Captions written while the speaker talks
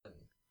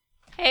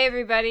Hey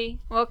everybody,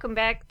 welcome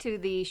back to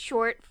the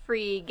Short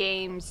Free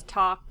Games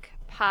Talk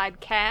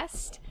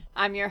podcast.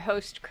 I'm your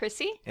host,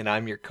 Chrissy. And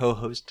I'm your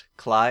co-host,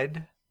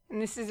 Clyde.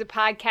 And this is a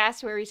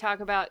podcast where we talk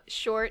about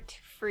short,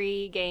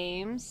 free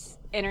games,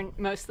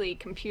 mostly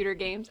computer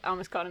games. I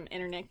almost called them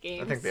internet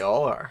games. I think they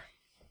all are.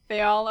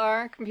 They all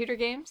are computer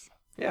games?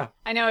 Yeah.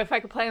 I know if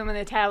I could play them on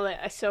the tablet,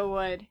 I so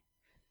would.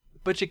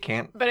 But you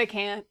can't. But I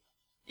can't.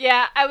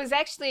 Yeah, I was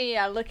actually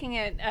looking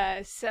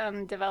at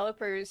some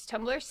developers'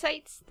 Tumblr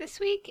sites this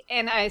week,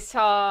 and I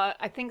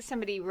think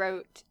somebody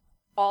wrote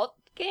alt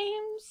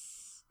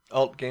games.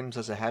 Alt games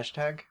as a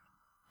hashtag?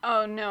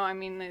 Oh, no, I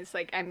mean, it's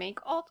like I make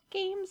alt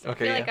games.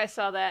 Okay, I feel like I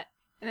saw that.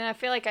 And then I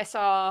feel like I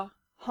saw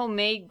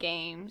homemade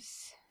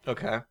games.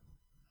 Okay.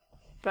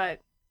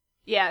 But,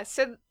 yeah,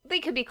 so they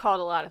could be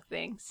called a lot of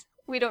things.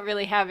 We don't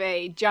really have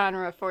a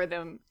genre for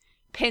them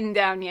pinned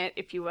down yet,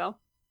 if you will.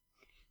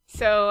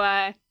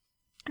 So,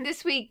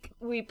 this week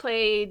we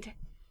played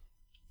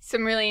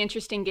some really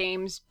interesting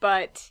games,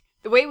 but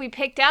the way we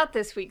picked out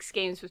this week's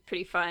games was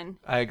pretty fun.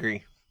 I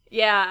agree.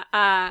 Yeah,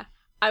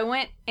 I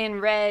went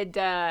and read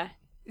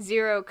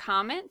Zero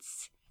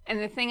Comments, and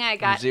the thing I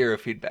got... Zero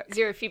feedback.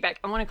 Zero feedback.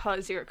 I want to call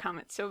it Zero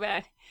Comments so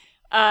bad.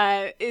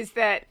 Is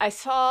that I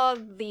saw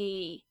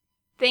the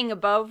thing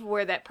above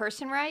where that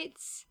person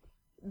writes,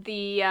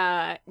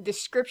 the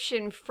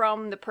description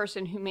from the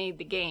person who made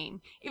the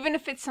game. Even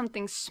if it's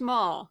something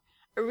small,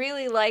 I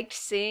really liked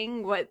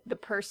seeing what the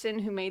person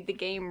who made the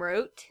game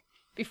wrote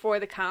before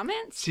the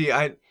comments. See,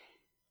 That's the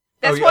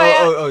that's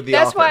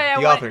author. why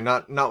The author,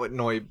 not what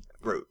Noi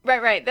wrote.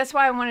 Right. That's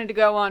why I wanted to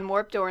go on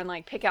Warped Door and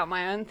like pick out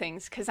my own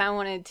things, because I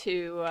wanted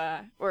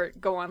to, or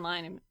go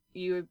online, and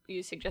you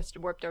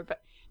suggested Warped Door,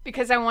 but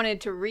because I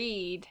wanted to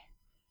read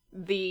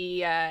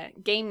the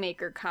Game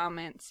Maker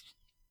comments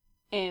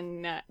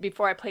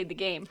before I played the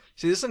game.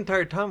 See, this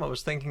entire time I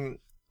was thinking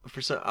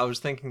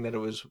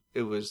that it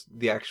was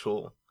the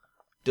actual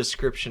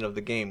description of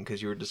the game,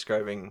 because you were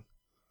describing.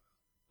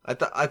 I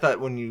thought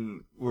when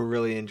you were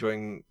really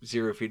enjoying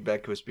Zero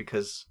Feedback, it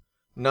was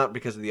not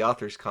because of the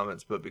author's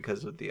comments, but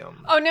because of the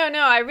Oh no,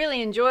 I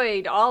really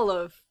enjoyed all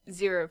of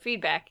Zero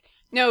Feedback.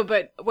 No,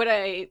 but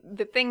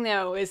the thing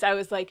though is I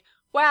was like,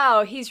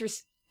 wow,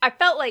 I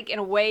felt like in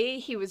a way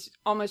he was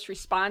almost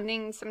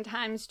responding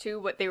sometimes to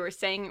what they were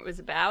saying it was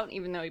about,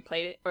 even though he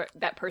played it, or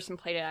that person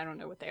played it. I don't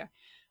know what they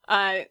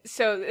are.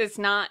 So it's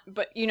not,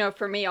 but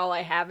for me, all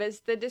I have is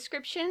the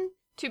description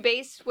to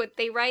base what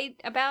they write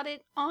about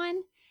it on.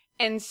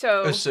 And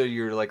so... Oh, so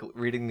you're like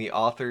reading the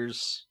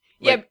author's...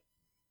 Yeah,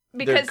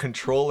 because... Their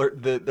controller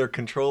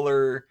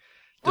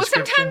Well,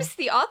 description? sometimes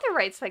the author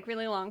writes like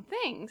really long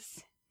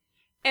things.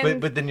 And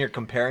But then you're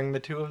comparing the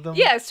two of them?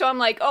 yeah, so I'm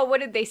like, oh,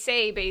 what did they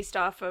say based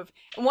off of...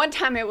 And one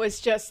time it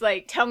was just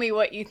like, tell me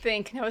what you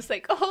think. And I was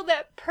like, oh,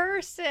 that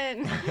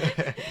person.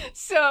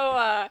 So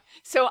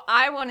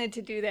I wanted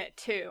to do that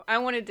too. I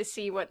wanted to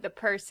see what the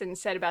person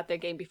said about their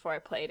game before I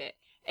played it.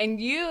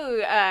 And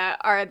you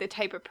are the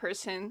type of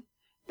person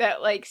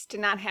that likes to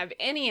not have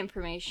any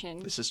information.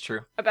 This is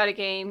true. About a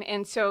game,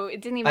 and so it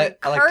didn't even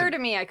occur to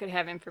me I could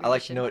have information. I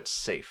like to know it's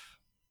safe.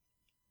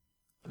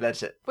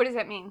 That's it. What does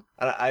that mean?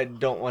 I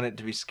don't want it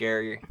to be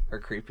scary or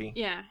creepy.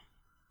 Yeah.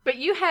 But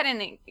you had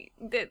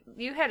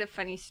a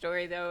funny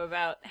story, though,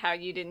 about how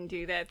you didn't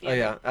do that.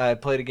 Yeah. I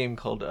played a game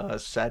called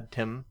Sad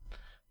Tim,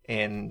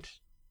 and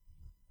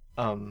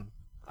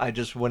I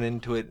just went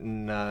into it,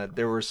 and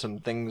there were some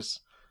things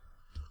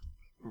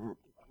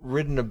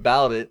written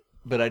about it,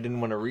 but I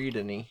didn't want to read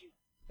any.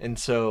 And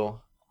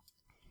so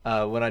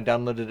when I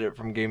downloaded it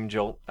from Game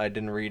Jolt, I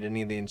didn't read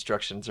any of the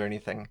instructions or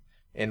anything,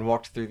 and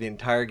walked through the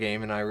entire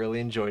game, and I really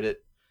enjoyed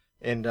it.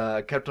 And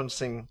kept on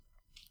seeing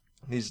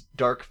these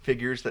dark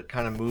figures that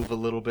kind of move a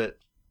little bit,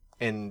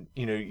 and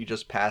you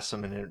just pass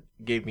them, and it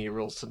gave me a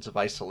real sense of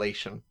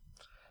isolation.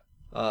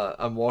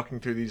 I'm walking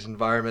through these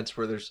environments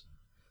where there's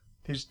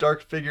these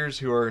dark figures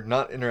who are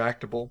not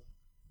interactable,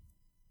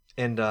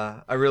 and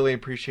I really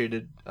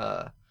appreciated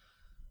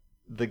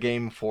the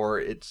game for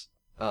its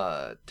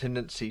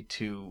tendency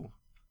to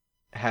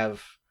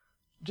have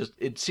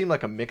it seemed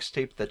like a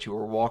mixtape that you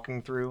were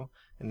walking through,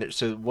 and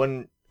so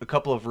a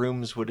couple of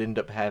rooms would end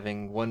up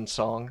having one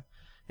song,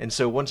 and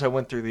so once I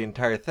went through the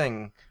entire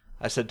thing,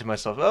 I said to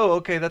myself, oh,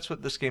 okay, that's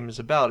what this game is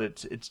about.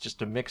 It's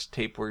just a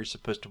mixtape where you're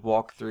supposed to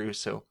walk through,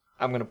 so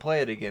I'm going to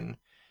play it again,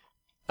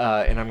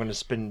 and I'm going to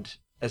spend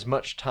as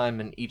much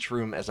time in each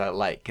room as I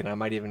like, and I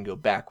might even go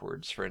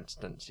backwards, for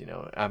instance.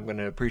 I'm going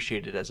to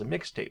appreciate it as a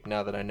mixtape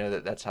now that I know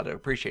that that's how to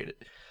appreciate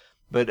it.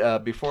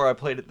 But before I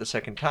played it the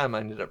second time,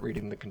 I ended up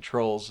reading the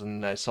controls,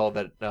 and I saw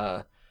that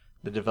the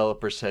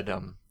developer said,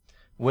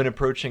 when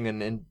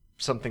approaching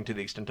something to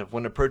the extent of,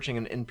 when approaching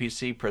an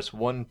NPC, press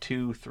 1,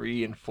 2,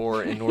 3, and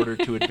 4 in order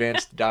to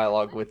advance the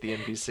dialogue with the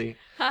NPC.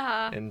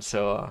 And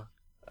so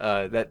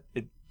that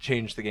it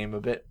changed the game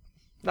a bit.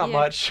 Not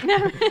much,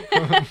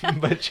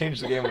 but it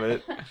changed the game a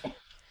bit.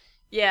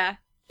 Yeah.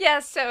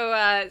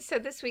 So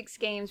this week's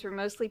games were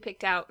mostly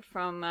picked out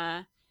from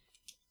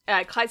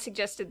Clyde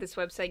suggested this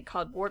website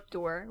called Warped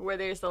Door, where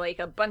there's like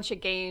a bunch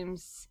of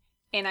games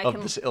and I of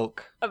can this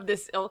ilk. of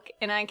this ilk,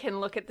 and I can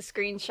look at the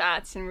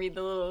screenshots and read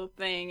the little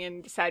thing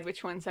and decide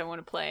which ones I want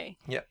to play.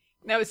 Yep.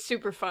 That was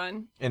super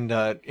fun. And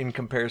in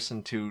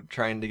comparison to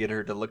trying to get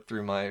her to look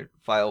through my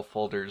file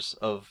folders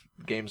of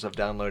games I've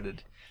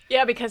downloaded.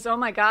 Yeah, because oh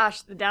my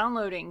gosh, the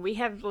downloading. We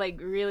have like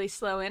really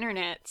slow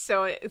internet,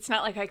 so it's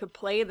not like I could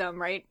play them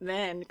right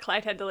then.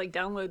 Clyde had to like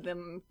download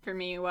them for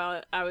me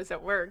while I was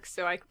at work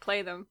so I could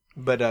play them.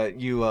 But it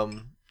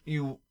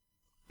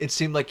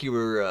seemed like you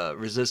were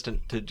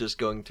resistant to just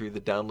going through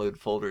the download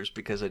folders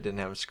because I didn't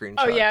have screenshots.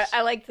 Oh yeah,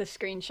 I like the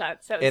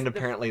screenshots. And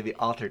apparently the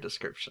author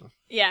description.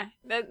 Yeah,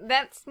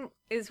 that's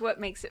what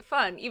makes it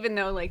fun. Even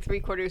though like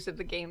 3/4 of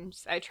the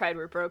games I tried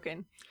were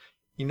broken.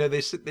 You know,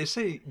 they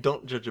say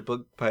don't judge a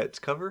book by its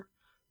cover.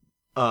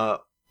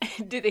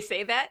 Do they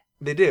say that?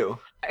 They do.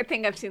 I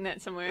think I've seen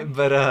that somewhere.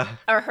 But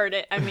or heard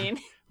it, I mean.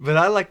 But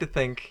I like to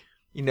think,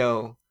 you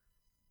know,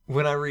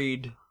 when I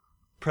read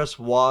press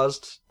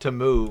WASD to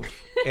move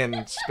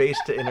and space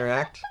to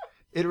interact,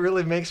 it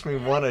really makes me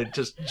want to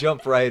just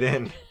jump right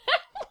in. I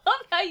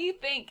love how you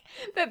think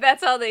that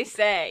that's all they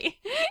say.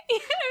 I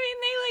mean,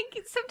 they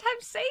like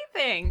sometimes say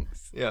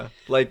things. Yeah,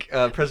 like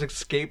press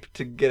escape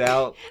to get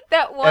out.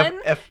 That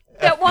one,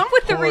 that one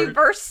with the forward.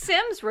 reverse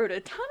Sims wrote a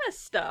ton of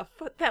stuff.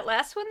 But that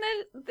last one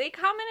that they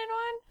commented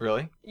on?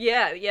 Really?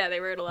 Yeah, they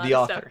wrote a lot The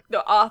of author. stuff.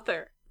 The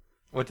author.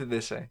 What did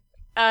they say?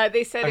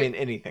 They said. I mean,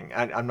 anything.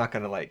 I'm not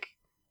gonna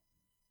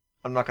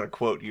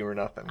quote you or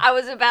nothing. I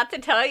was about to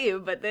tell you,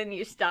 but then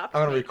you stopped.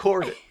 I'm gonna me.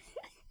 record it.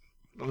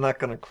 I'm not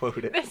gonna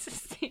quote it. That's the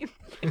same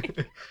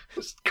thing.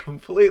 It's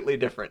completely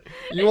different.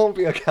 You won't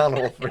be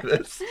accountable for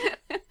this.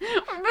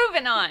 We're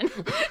moving on.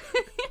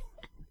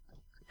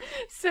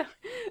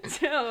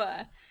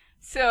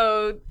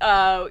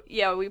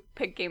 Yeah, we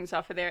picked games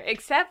off of there,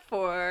 except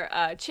for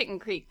Chicken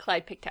Creek.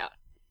 Clyde picked out.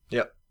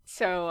 Yep.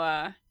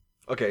 So.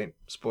 Okay.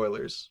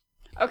 Spoilers.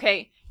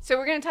 Okay, so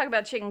we're going to talk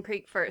about Chicken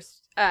Creek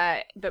first.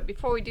 But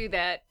before we do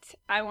that,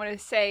 I want to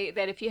say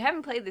that if you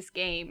haven't played this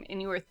game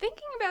and you were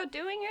thinking about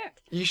doing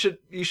it, You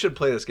should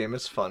play this game.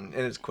 It's fun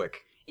and it's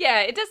quick.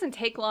 yeah, it doesn't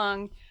take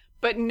long.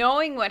 But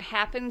knowing what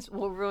happens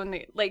will ruin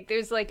the like.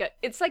 There's like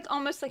it's like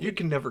almost like You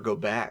can never go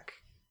back.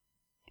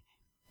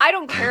 I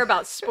don't care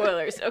about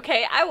spoilers.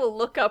 Okay, I will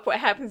look up what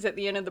happens at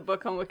the end of the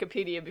book on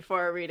Wikipedia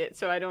before I read it,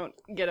 so I don't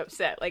get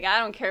upset. Like I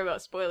don't care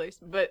about spoilers,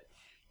 but.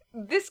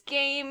 This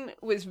game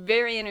was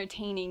very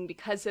entertaining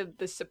because of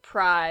the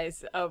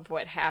surprise of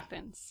what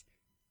happens.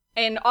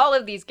 And all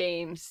of these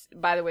games,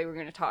 by the way, we're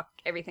going to talk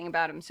everything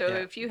about them. So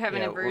if you have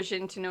an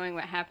aversion to knowing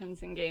what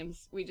happens in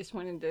games, we just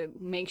wanted to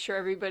make sure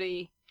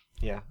everybody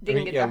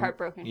didn't get their heart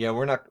broken. Yeah,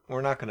 we're not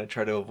going to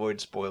try to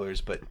avoid spoilers,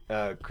 but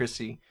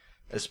Chrissy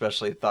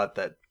especially thought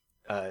that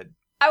I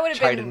would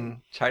have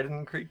been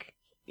Chitin Creek.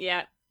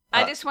 Yeah.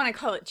 I just want to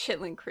call it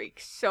Chitlin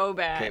Creek so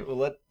bad. Okay, well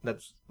let's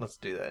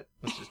do that.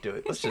 Let's just do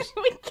it. Let's just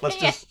let's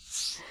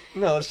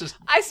just.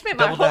 I spent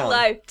my whole down.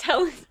 life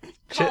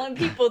calling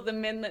people the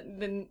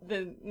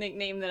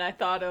nickname that I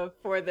thought of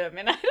for them,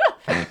 and I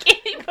don't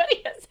think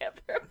anybody has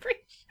ever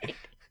appreciated.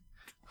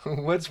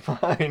 What's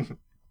mine?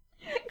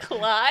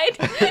 Clyde.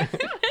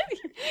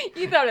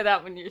 You thought of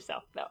that one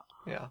yourself, though.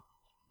 Yeah.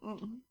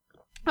 Mm-hmm.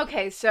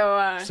 Okay,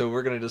 so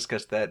we're gonna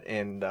discuss that,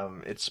 and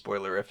it's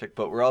spoilerific,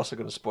 but we're also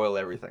gonna spoil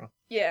everything.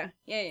 Yeah.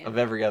 Of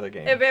every other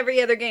game. Of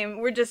every other game,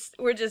 we're just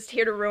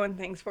here to ruin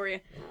things for you.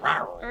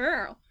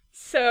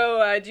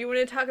 So, do you want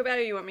to talk about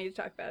it, or you want me to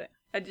talk about it?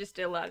 I just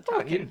did a lot of talking. I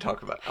want you to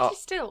talk about it. I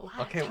just did a lot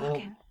of talking.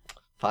 Well,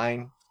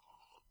 fine.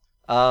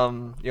 You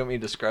want me to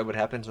describe what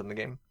happens in the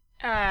game?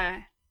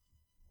 Yeah.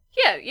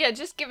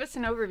 Just give us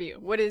an overview.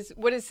 What is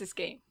this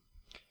game?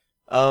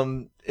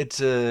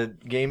 It's a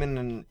game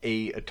in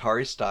a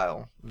Atari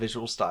style,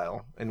 visual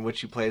style, in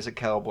which you play as a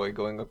cowboy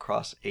going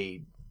across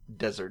a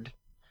desert.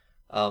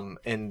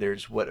 And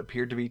there's what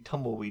appeared to be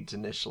tumbleweeds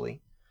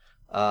initially,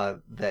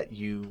 that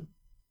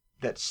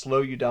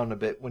slow you down a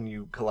bit when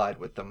you collide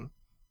with them.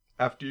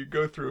 After you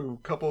go through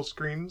a couple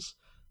screens,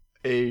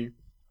 did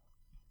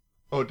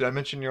I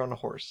mention you're on a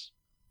horse?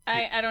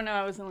 I don't know,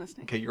 I wasn't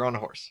listening. Okay, you're on a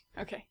horse.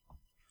 Okay.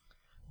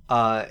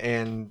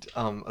 And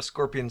a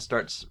scorpion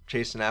starts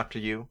chasing after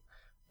you.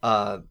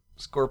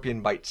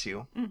 Scorpion bites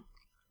you. Mm.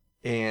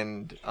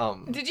 And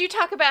did you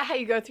talk about how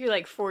you go through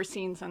like 4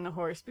 scenes on the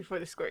horse before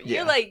the scorpion?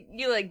 Yeah.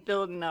 You're like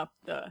building up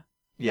the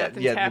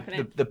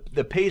happening.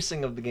 The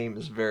pacing of the game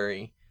is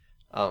very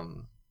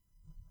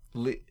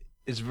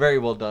is very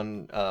well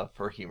done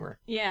for humor.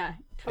 Yeah,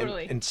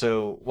 totally. And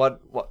so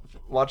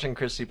watching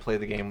Chrissy play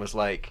the game was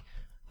like,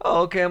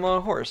 oh, okay, I'm on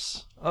a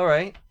horse. All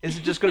right. Is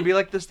it just going to be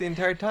like this the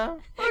entire time?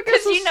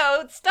 Because,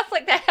 stuff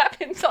like that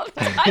happens all the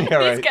time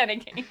Yeah, in these kind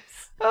of games.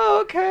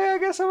 Oh, okay, I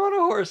guess I'm on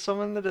a horse. I'm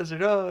in the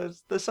desert. Oh,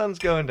 the sun's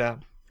going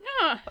down.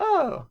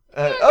 Oh.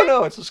 Oh,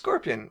 no, it's a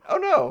scorpion. Oh,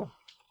 no.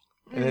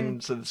 And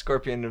then, so the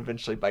scorpion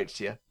eventually bites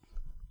you.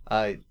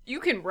 You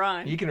can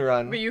run. You can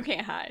run. But you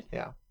can't hide.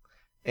 Yeah.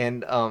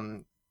 And,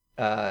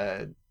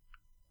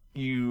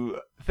 you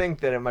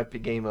think that it might be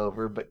game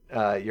over, but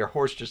your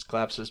horse just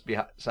collapses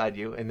beside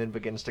you and then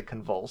begins to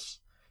convulse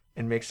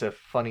and makes a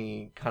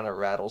funny kind of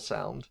rattle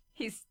sound.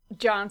 He's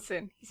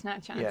Johnson. He's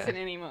not Johnson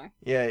anymore.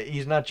 Yeah,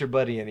 he's not your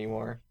buddy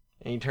anymore.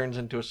 And he turns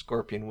into a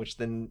scorpion, which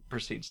then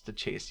proceeds to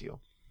chase you.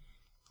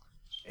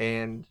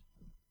 And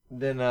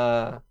then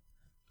that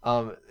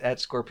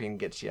scorpion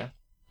gets you.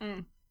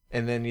 Mm.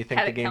 And then you think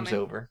Had the it game's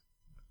coming. over.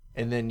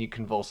 And then you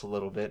convulse a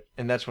little bit.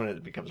 And that's when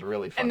it becomes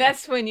really fun. And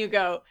that's when you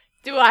go,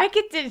 do I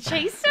get to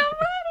chase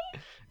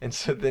somebody? And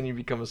so then you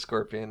become a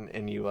scorpion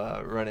and you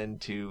run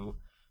into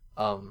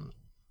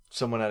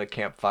someone at a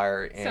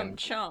campfire. And Some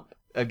chump.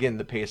 again,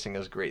 the pacing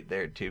is great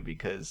there too,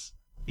 because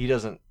he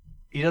doesn't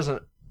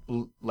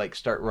like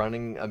start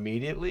running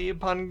immediately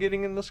upon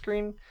getting in the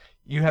screen.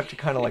 You have to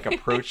kind of like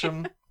approach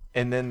him,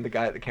 and then the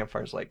guy at the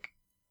campfire is like,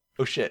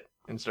 "Oh shit,"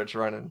 and starts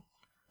running.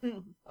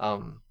 Mm.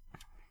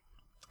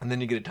 And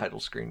then you get a title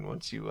screen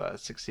once you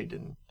succeed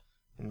in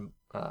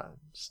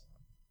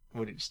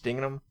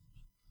stinging him.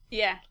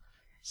 Yeah,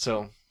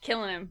 So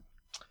killing him.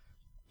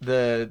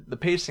 the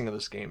pacing of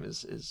this game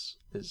is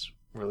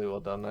really well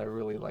done. I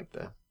really like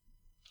the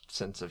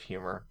sense of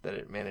humor that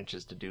it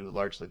manages to do,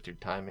 largely through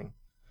timing.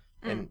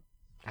 And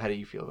how do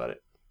you feel about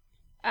it?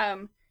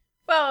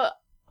 Well,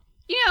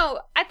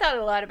 I thought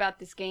a lot about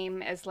this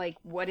game as like,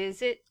 what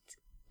is it?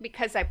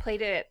 Because I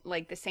played it at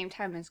like the same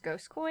time as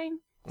Ghost Coin.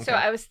 So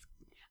Okay.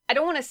 I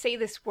don't want to say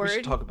this We word.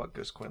 should talk about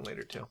Ghost Coin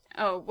later too.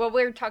 Oh, well,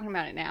 we're talking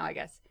about it now, I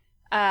guess.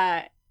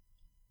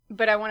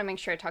 But I want to make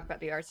sure I talk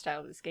about the art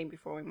style of this game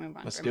before we move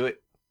on. Let's do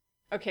it.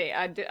 Okay,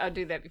 I'll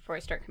do that before I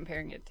start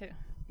comparing it to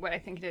what I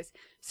think it is.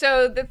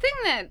 So the thing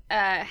that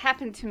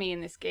happened to me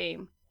in this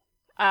game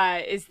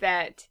is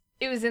that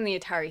it was in the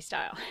Atari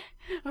style.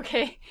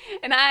 Okay?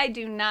 And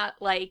I'm not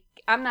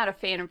a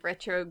fan of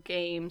retro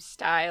game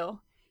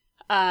style,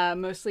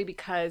 mostly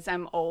because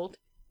I'm old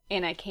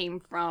and I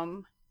think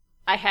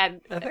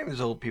there's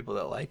old people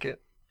that like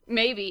it.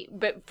 maybe,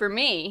 but for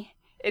me,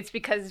 it's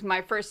because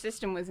my first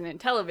system was an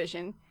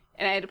Intellivision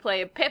and I had to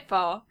play a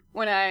Pitfall.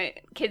 When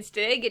kids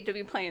today get to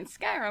be playing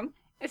Skyrim,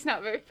 it's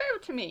not very fair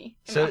to me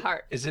in my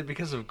heart. Is it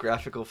because of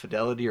graphical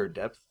fidelity or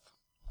depth?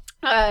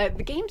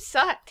 The game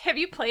sucked. Have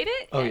you played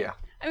it? Oh yeah.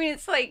 I mean,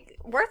 it's like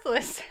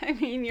worthless. I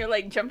mean, you're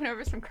like jumping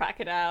over some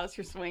crocodiles,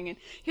 you're swinging.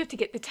 You have to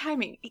get the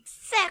timing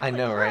exactly. I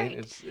know, right?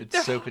 It's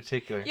They're so h-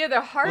 particular. Yeah,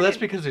 they're hard. Well, that's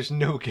because there's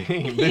no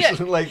game. Yeah.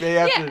 Like they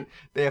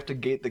have to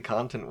gate the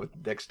content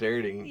with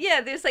dexterity. Yeah,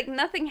 there's like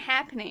nothing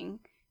happening,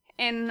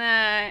 and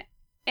I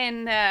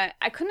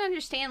couldn't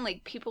understand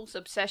like people's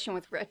obsession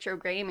with retro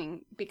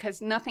gaming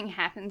because nothing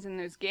happens in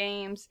those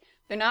games.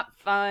 They're not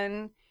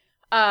fun.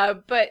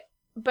 But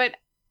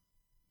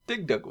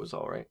Dig Dug was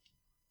all right.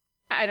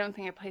 I don't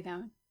think I played that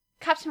one.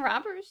 Cops and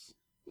Robbers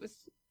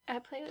I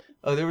played it.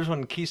 Oh, there was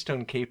one,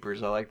 Keystone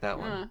Capers. I like that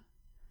one.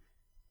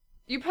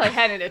 You probably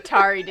had an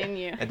Atari, didn't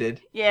you? I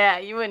did. Yeah,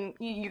 you wouldn't.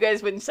 You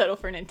guys wouldn't settle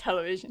for an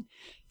Intellivision.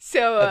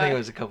 So I think it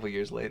was a couple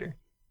years later.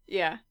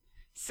 yeah.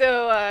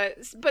 So,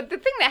 but the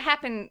thing that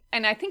happened,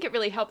 and I think it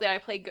really helped that I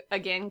played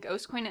again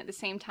Ghost Coin at the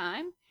same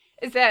time,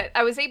 is that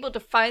I was able to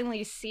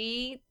finally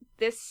see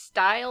this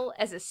style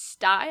as a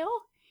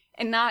style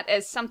and not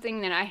as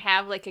something that I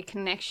have like a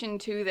connection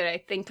to that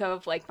I think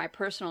of like my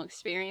personal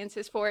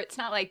experiences for. It's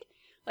not like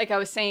I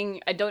was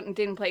saying I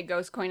didn't play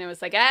Ghost Coin. I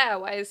was like,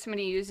 why is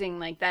somebody using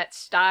like that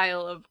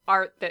style of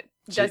art that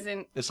So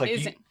doesn't It's like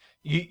isn't.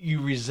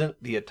 you resent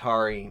the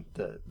Atari,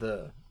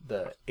 the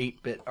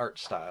 8-bit art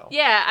style.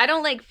 Yeah, I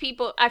don't like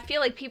people. I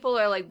feel like people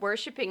are like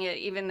worshiping it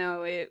even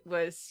though it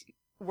was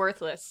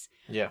worthless.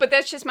 Yeah. But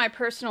that's just my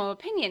personal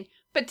opinion.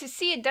 But to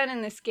see it done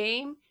in this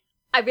game,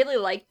 I really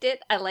liked it.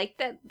 I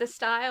liked the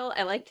style.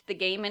 I liked the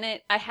game in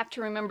it. I have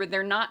to remember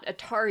they're not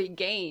Atari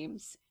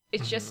games.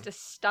 It's just a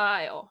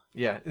style.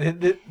 Yeah.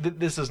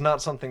 This is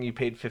not something you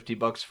paid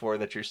 $50 for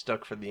that you're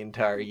stuck for the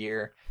entire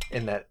year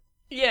and that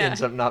Yeah.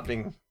 ends up not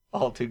being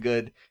all too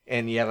good,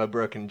 and you have a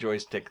broken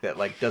joystick that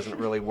like doesn't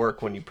really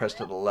work when you press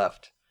to the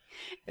left,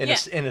 and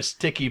a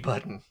sticky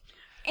button.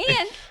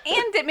 And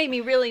it made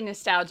me really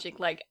nostalgic.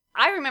 Like,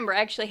 I remember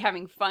actually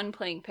having fun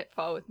playing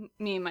Pitfall with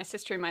me and my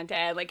sister and my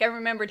dad. Like, I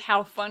remembered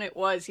how fun it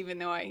was, even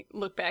though I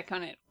look back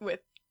on it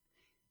with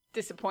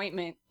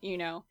disappointment,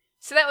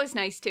 So that was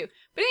nice, too.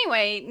 But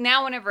anyway,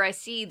 now whenever I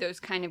see those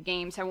kind of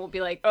games, I won't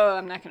be like, oh,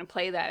 I'm not going to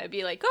play that. I'd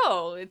be like,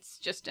 oh, it's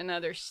just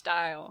another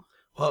style.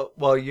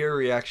 Well, your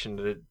reaction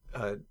to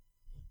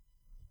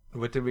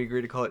what did we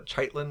agree to call it?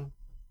 Chitlin?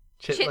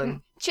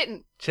 Chitten.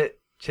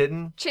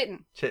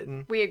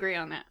 Chitten? We agree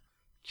on that.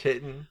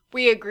 Chitten?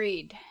 We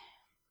agreed.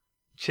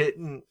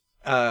 Chitten,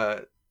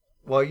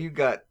 well, you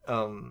got,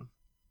 huh?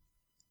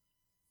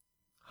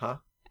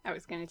 I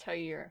was going to tell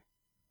you you're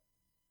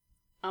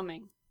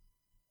umming.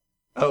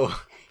 Oh,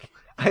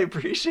 I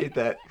appreciate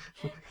that.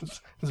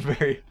 It's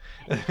very,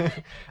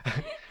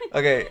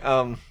 okay,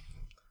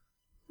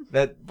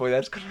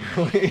 that's gonna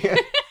really,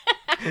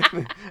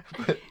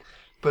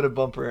 put a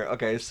bumper.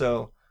 Okay,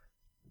 so,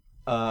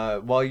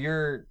 while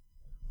your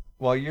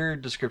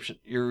description,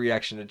 your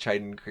reaction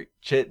to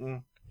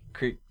Chitlin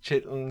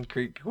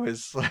Creek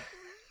was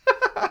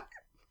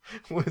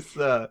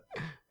well,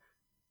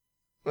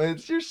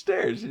 it's your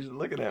stare. She's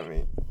looking at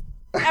me.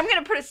 I'm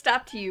gonna put a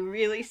stop to you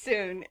really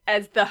soon.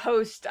 As the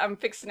host, I'm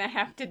fixing to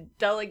have to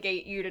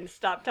delegate you to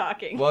stop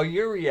talking. Well,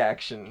 your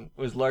reaction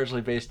was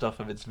largely based off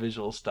of its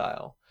visual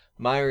style.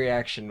 My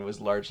reaction was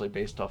largely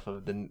based off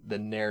of the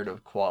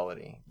narrative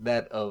quality.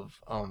 That of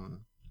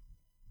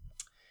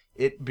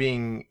it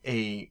being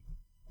a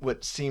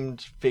what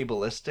seemed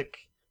fabulistic,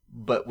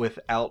 but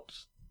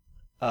without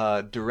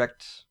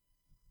direct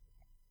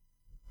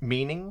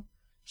meaning.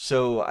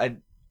 So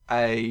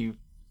I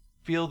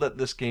feel that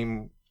this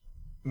game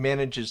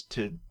manages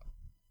to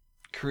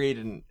create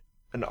an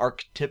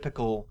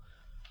archetypical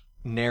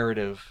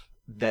narrative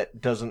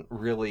that doesn't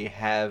really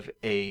have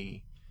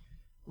a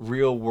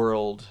real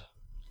world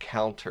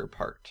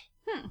counterpart.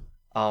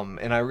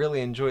 And I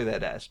really enjoy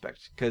that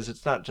aspect because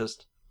it's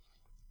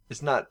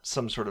not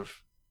some sort of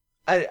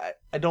I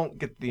don't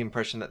get the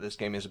impression that this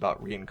game is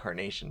about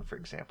reincarnation, for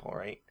example,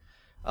 right?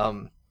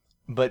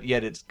 But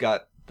yet it's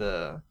got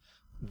the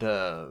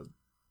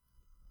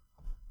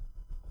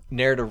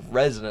narrative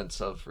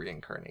resonance of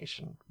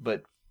reincarnation,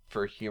 but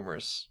for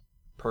humorous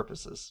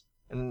purposes.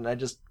 And I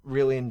just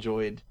really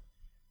enjoyed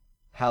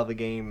how the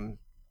game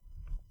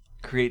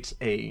creates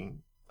a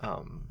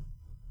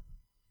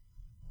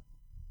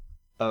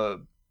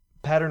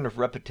pattern of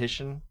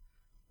repetition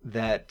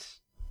that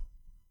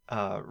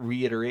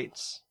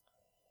reiterates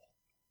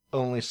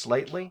only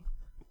slightly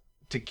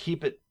to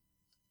keep it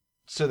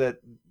so that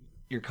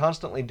you're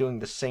constantly doing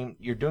the same.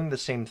 You're doing the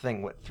same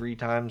thing, what, 3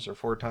 times or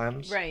 4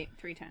 times? Right,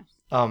 3 times.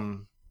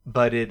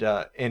 But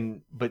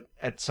but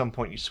at some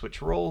point you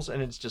switch roles,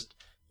 and it's just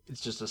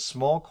a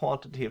small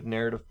quantity of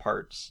narrative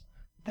parts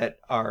that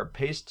are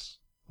paced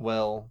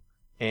well,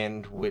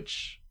 and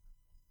which,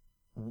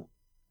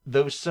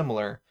 though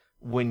similar,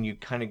 when you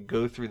kind of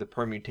go through the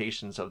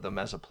permutations of them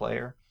as a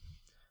player,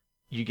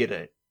 you get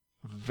a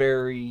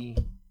very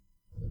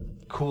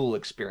cool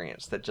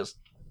experience that just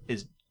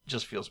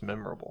feels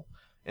memorable.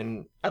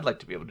 And I'd like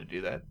to be able to do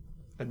that.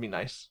 That'd be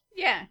nice.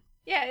 Yeah,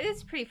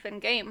 it's a pretty fun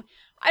game.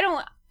 I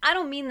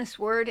don't mean this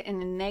word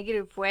in a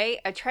negative way.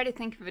 I try to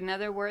think of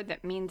another word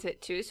that means it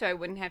too, so I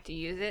wouldn't have to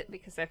use it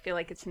because I feel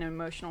like it's an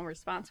emotional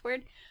response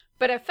word.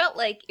 But I felt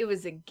like it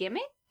was a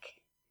gimmick.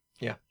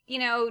 Yeah. You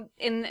know,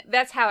 and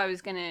that's how I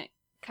was gonna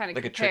kind of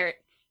like compare it.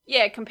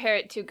 Yeah, compare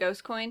it to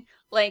Ghost Coin.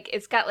 Like,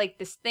 it's got like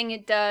this thing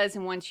it does,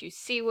 and once you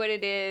see what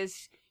it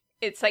is,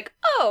 it's like,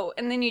 oh,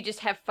 and then you just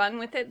have fun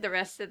with it the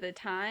rest of the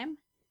time.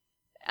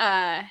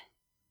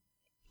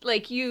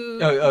 Like you.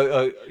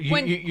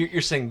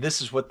 You're saying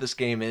this is what this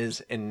game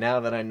is, and now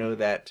that I know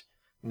that,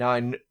 now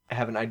I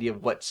have an idea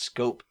of what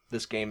scope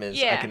this game is.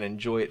 Yeah. I can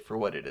enjoy it for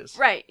what it is.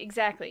 Right,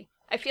 exactly.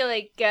 I feel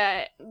like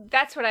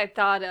that's what I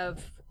thought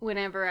of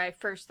whenever I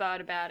first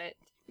thought about it,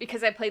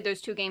 because I played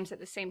those 2 games at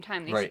the same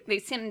time. They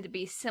seem to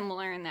be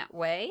similar in that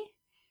way.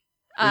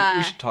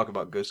 We should talk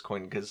about Ghost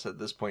Coin, because at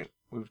this point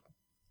we've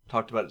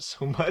talked about it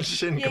so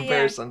much in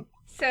comparison.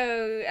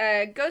 So,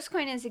 Ghost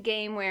Coin is a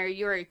game where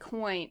you're a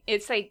coin.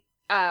 It's like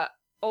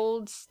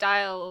old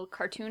style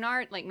cartoon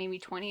art, like maybe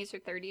 20s or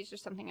 30s or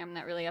something. I'm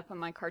not really up on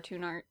my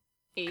cartoon art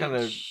age. Kind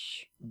of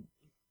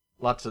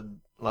lots of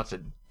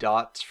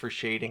dots for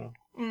shading.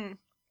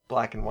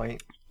 Black and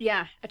white.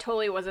 Yeah, I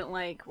totally wasn't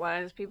like,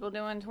 why is people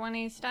doing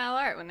 20s style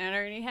art when that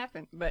already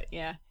happened? But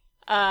yeah.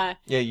 How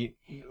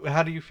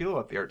do you feel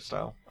about the art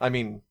style? I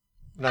mean,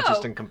 not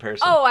just in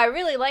comparison. Oh, I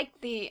really liked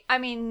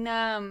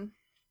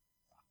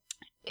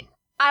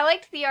I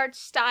liked the art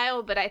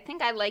style, but I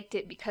think I liked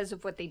it because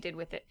of what they did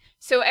with it.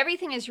 So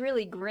everything is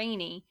really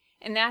grainy,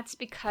 and that's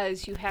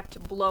because you have to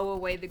blow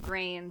away the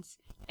grains,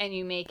 and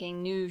you make a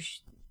new,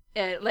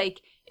 like,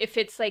 if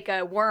it's like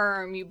a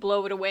worm, you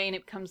blow it away and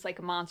it becomes like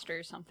a monster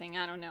or something.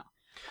 I don't know.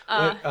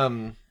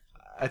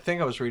 I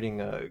think I was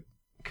reading a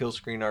Kill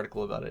Screen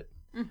article about it,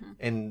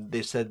 and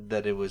they said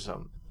that it was,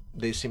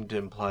 they seemed to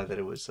imply that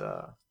it was,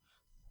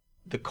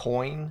 the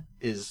coin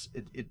is,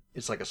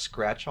 it's like a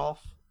scratch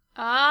off.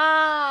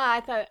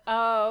 I thought.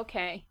 Oh,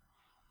 okay.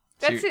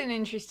 That's an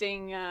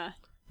interesting. Yeah,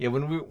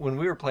 when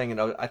we were playing it,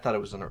 I thought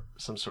it was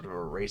some sort of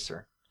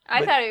eraser.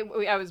 I thought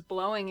I was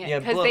blowing it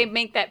because they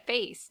make that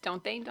face,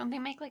 don't they? Don't they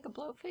make like a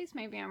blow face?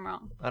 Maybe I'm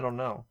wrong. I don't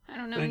know.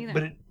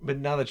 Either. But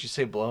now that you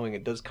say blowing,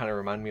 it does kind of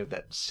remind me of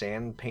that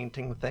sand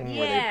painting thing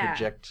where they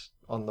project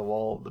on the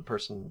wall the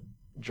person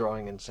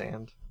drawing in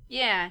sand.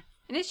 Yeah.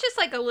 And it's just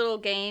like a little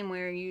game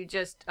where you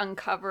just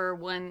uncover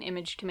one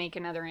image to make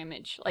another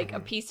image. Like a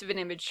piece of an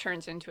image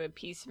turns into a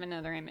piece of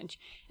another image.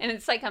 And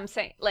it's like I'm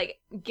saying, like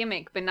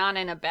gimmick, but not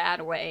in a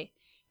bad way.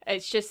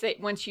 It's just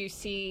that once you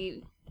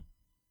see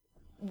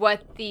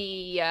what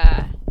the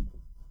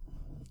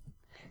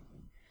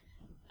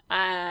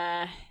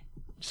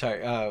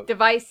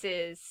device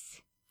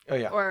is. Oh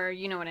yeah. Or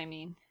you know what I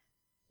mean.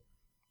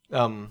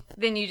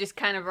 Then you just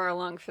kind of are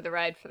along for the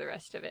ride for the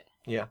rest of it.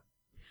 Yeah.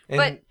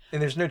 And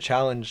there's no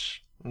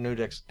challenge, no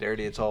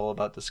dexterity. It's all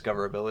about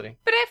discoverability.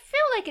 But I feel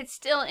like it's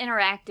still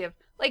interactive.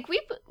 Like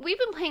we've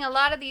been playing a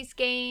lot of these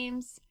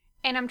games,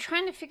 and I'm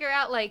trying to figure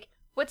out like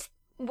what's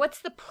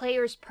the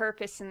player's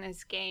purpose in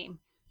this game.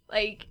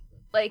 Like.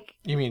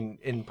 You mean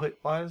input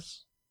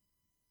wise?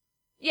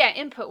 Yeah,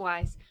 input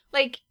wise.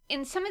 Like,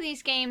 in some of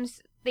these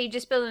games, they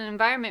just build an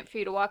environment for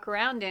you to walk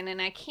around in,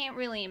 and I can't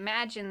really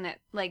imagine that,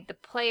 like, the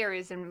player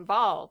is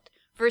involved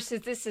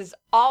versus this is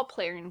all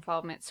player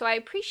involvement. So I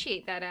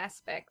appreciate that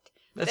aspect.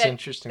 That's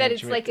interesting That that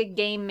it's you like make. a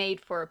game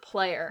made for a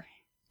player.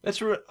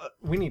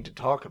 We need to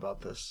talk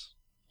about this.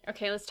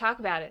 Okay, let's talk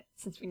about it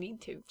since we need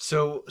to.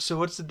 So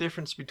what's the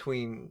difference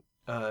between?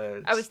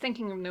 I was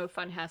thinking of No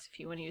Fun House if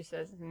you want to use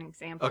that as an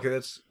example. Okay,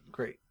 that's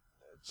great.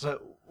 So,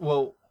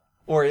 well,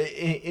 or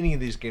any of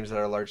these games that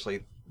are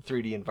largely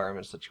 3D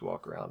environments that you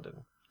walk around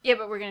in. Yeah,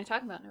 but we're going to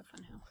talk about No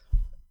Fun House.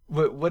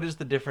 What is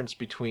the difference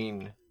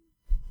between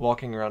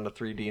walking around a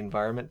 3D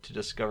environment to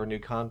discover new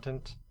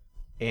content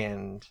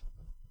and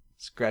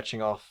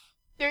scratching off?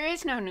 There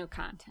is no new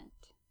content.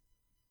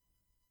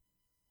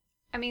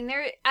 I mean,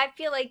 I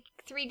feel like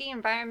 3D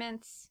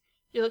environments,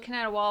 you're looking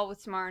at a wall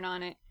with some art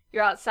on it.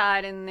 You're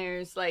outside and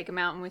there's like a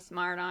mountain with some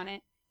art on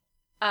it.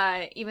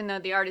 Even though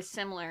the art is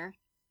similar,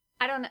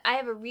 I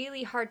have a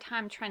really hard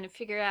time trying to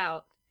figure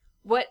out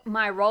what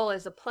my role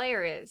as a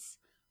player is.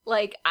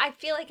 Like, I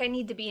feel like I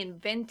need to be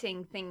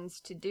inventing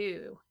things to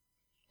do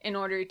in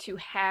order to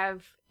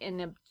have an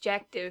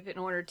objective, in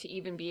order to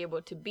even be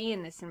able to be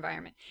in this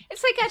environment.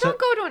 It's like I don't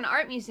go to an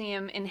art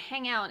museum and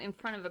hang out in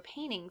front of a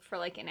painting for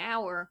like an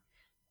hour.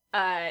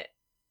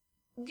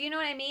 Do you know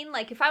what I mean?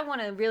 Like, if I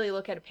want to really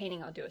look at a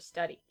painting, I'll do a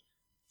study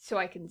so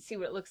I can see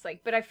what it looks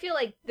like. But I feel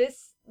like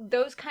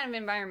those kind of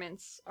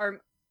environments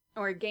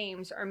or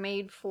games are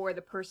made for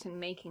the person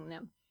making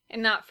them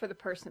and not for the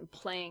person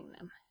playing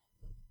them.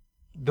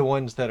 The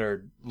ones that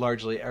are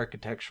largely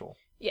architectural.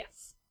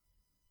 Yes.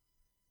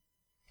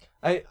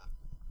 I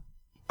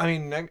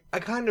mean,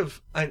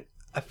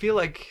 I feel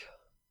like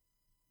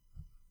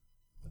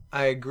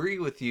I agree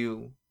with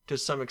you to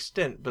some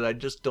extent, but I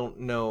just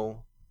don't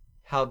know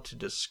how to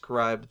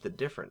describe the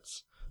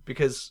difference.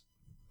 Because,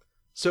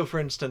 so for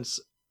instance,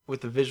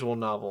 with a visual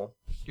novel,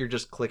 you're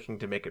just clicking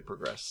to make it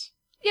progress.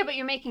 Yeah, but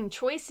you're making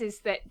choices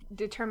that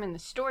determine the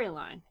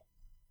storyline.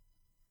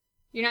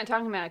 You're not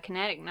talking about a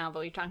kinetic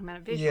novel, you're talking about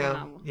a visual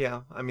novel.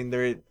 Yeah. I mean,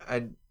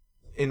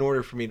 in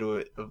order for me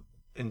to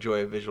enjoy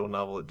a visual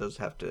novel, it does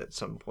have to, at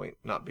some point,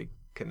 not be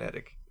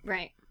kinetic.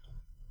 Right.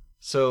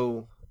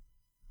 So,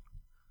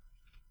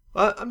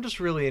 I'm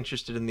just really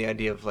interested in the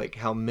idea of, like,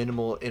 how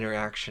minimal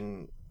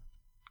interaction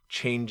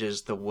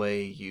changes the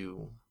way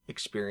you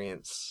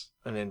experience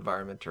an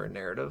environment or a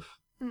narrative.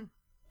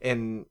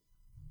 And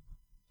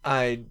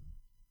I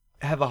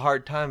have a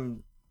hard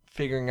time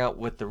figuring out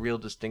what the real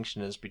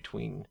distinction is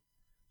between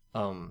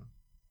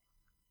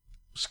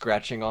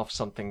scratching off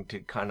something to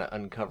kind of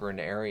uncover an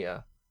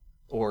area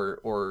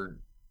or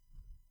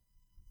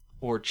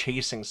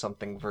chasing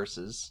something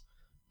versus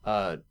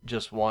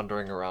just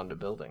wandering around a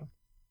building.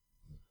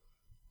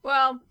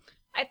 Well,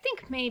 I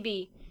think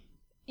maybe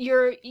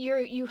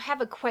you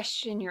have a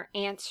question you're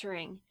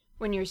answering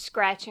when you're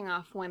scratching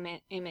off one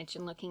image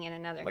and looking at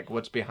another. Like,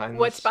 what's behind this?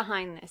 What's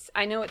behind this?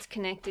 I know it's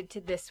connected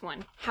to this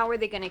one. How are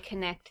they going to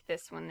connect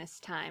this one this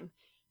time?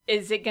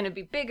 Is it going to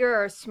be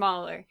bigger or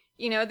smaller?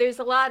 You know, there's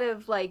a lot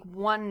of, like,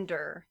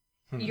 wonder.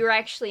 You're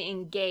actually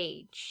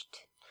engaged.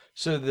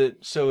 So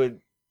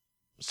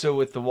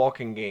with the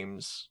walking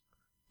games,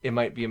 it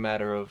might be a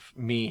matter of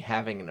me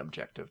having an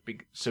objective.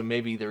 So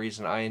maybe the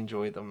reason I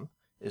enjoy them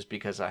is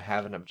because I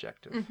have an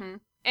objective. Mm-hmm.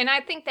 And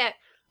I think that,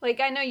 like,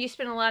 I know you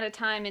spend a lot of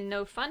time in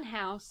No Fun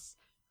House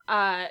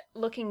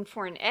looking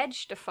for an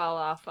edge to fall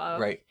off of.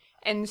 Right.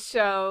 And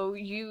so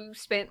you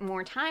spent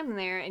more time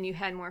there and you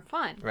had more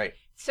fun. Right.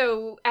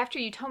 So after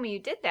you told me you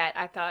did that,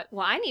 I thought,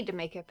 well, I need to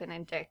make up an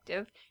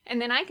objective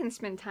and then I can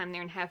spend time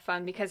there and have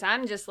fun because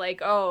I'm just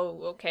like, oh,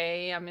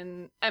 okay, I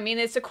mean,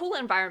 it's a cool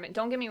environment.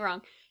 Don't get me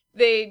wrong.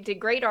 They did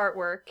great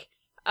artwork.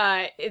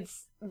 The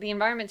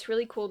environment's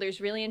really cool.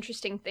 There's really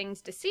interesting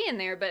things to see in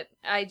there, but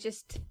I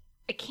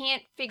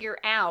can't figure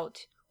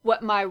out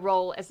what my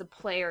role as a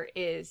player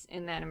is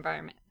in that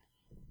environment.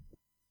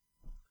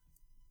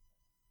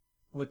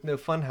 With No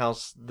Fun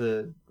House,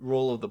 the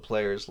role of the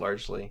player is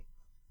largely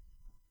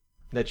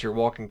that you're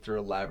walking through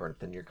a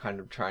labyrinth and you're kind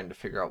of trying to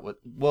figure out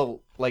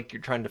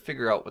you're trying to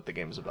figure out what the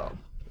game's about,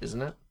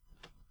 isn't it?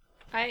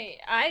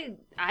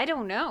 I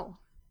don't know.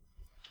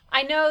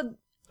 I know.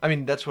 I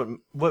mean, that's what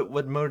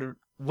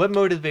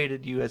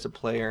motivated you as a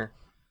player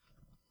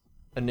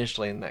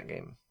initially in that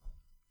game.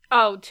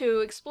 Oh, to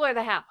explore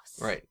the house.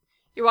 Right.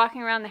 You're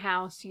walking around the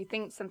house. You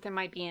think something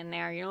might be in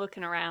there. You're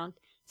looking around.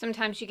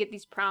 Sometimes you get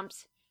these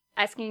prompts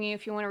asking you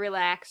if you want to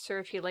relax or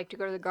if you'd like to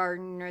go to the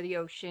garden or the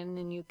ocean,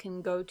 and you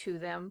can go to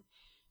them.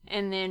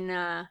 And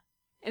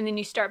then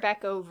you start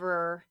back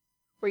over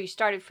where you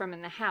started from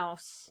in the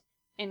house,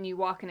 and you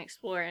walk and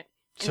explore it.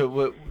 So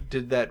what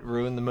did that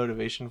ruin the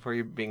motivation for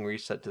you, being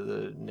reset to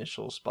the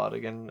initial spot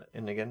again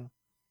and again?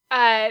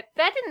 That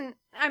didn't.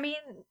 I mean,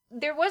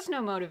 there was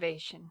no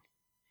motivation.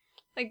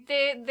 Like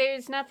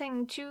there's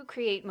nothing to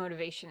create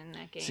motivation in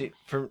that game. See,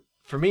 for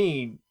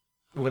me,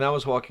 when I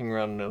was walking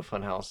around No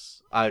Fun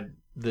House,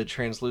 the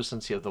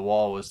translucency of the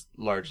wall was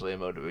largely a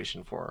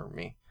motivation for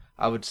me.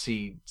 I would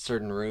see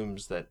certain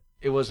rooms that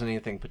it wasn't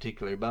anything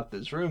particular about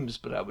those rooms,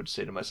 but I would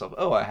say to myself,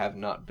 oh, I have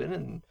not been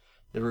in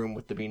the room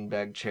with the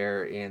beanbag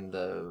chair and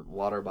the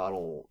water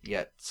bottle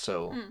yet,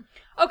 so...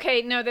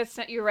 Okay, no, that's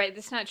not, you're right,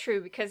 that's not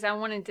true, because I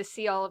wanted to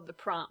see all of the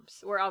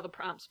prompts, where all the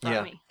prompts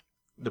brought me.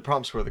 The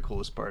prompts were the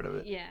coolest part of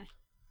it. Yeah.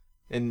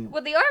 And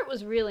well, the art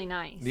was really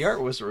nice. the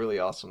art was really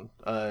awesome.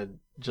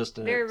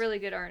 Justin... They're a really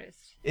good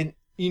artist. And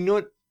you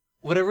know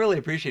what I really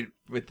appreciate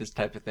with this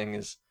type of thing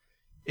is,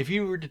 if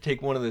you were to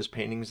take one of those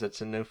paintings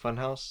that's in No Fun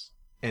House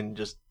and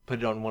just put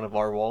it on one of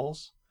our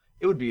walls,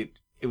 it would be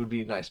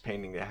a nice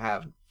painting to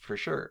have for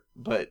sure.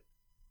 But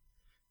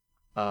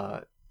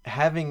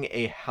having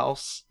a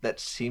house that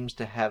seems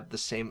to have the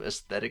same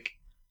aesthetic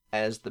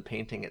as the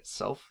painting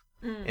itself,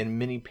 and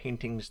many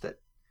paintings that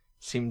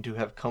seem to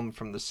have come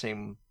from the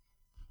same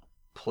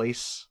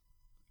place,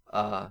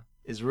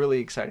 is really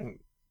exciting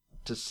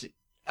to see.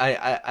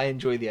 I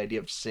enjoy the idea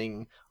of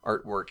seeing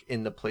artwork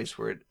in the place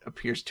where it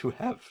appears to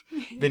have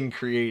been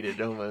created,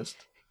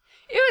 almost.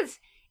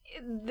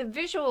 The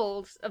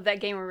visuals of that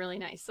game were really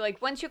nice. So, like,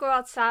 once you go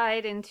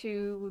outside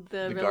into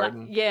the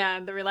garden.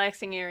 The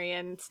relaxing area,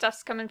 and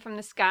stuff's coming from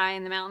the sky,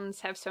 and the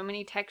mountains have so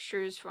many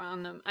textures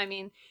on them. I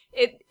mean,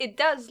 it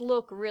does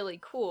look really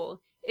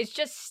cool. It's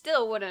just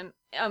still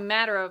a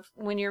matter of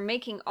when you're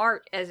making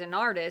art as an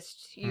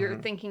artist,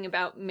 you're thinking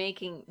about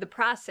making the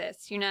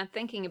process. You're not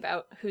thinking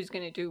about who's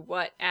going to do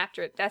what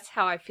after it. That's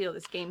how I feel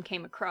this game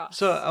came across.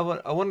 So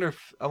I wonder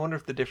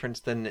if the difference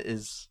then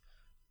is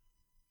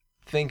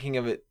thinking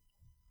of it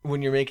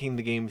when you're making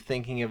the game,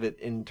 thinking of it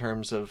in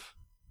terms of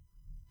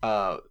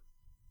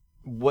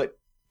what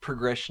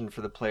progression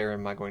for the player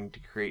am I going to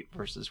create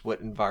versus what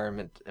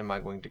environment am I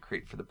going to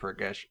create for the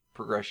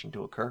progression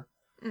to occur.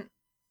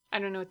 I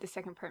don't know what the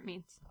second part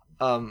means.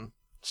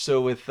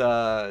 So with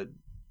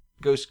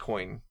Ghost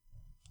Coin,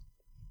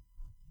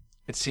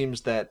 it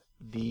seems that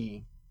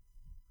the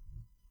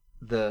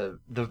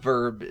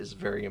verb is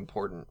very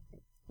important,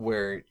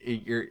 where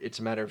it's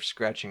a matter of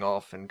scratching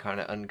off and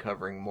kind of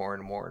uncovering more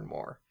and more and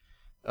more,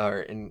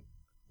 and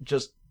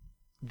just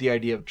the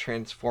idea of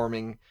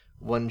transforming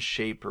one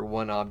shape or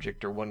one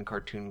object or one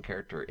cartoon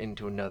character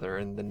into another,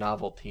 and the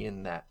novelty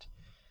in that.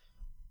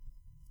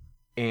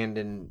 And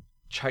in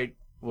Chitin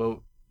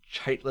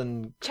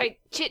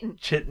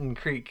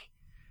Creek,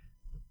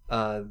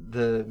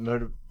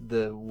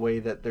 the way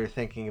that they're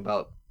thinking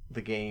about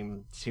the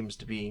game seems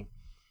to be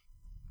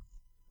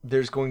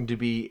there's going to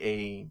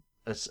be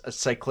a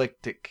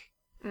cyclic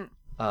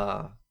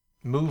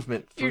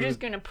movement. You're just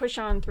going to push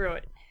on through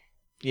it.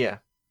 Yeah.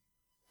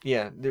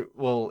 And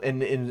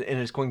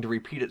it's going to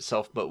repeat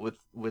itself, but with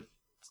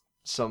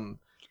some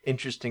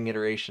interesting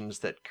iterations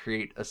that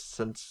create a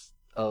sense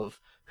of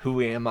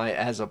who am I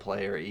as a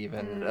player,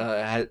 even.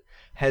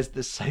 Has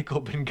this cycle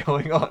been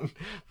going on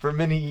for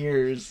many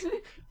years?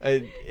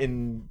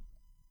 And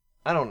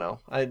I don't know.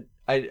 I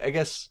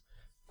guess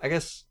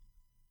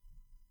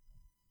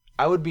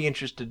I would be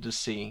interested to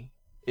see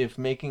if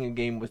making a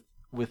game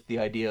with the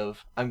idea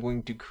of I'm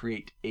going to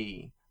create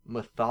a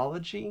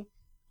mythology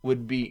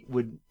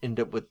would end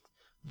up with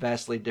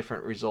vastly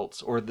different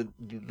results, or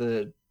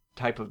the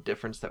type of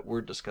difference that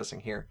we're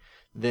discussing here,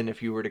 than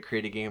if you were to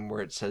create a game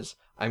where it says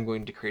I'm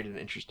going to create an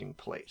interesting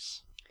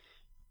place.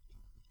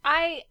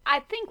 I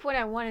think what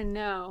I want to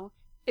know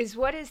is,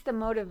 what is the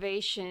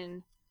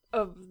motivation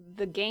of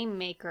the game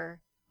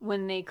maker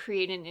when they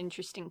create an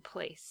interesting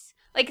place?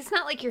 Like, it's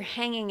not like you're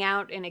hanging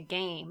out in a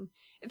game.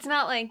 It's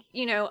not like,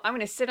 I'm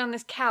going to sit on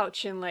this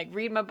couch and, like,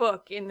 read my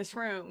book in this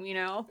room,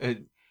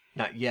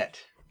 Not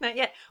yet. Not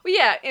yet. Well,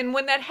 yeah, and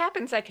when that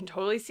happens, I can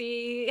totally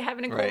see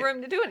having a cool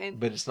room to do it in.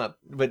 But it's not.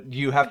 But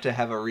you have to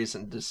have a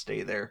reason to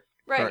stay there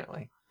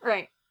currently.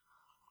 Right.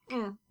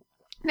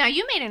 Now,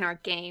 you made an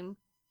art game.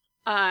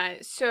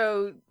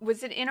 So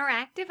was it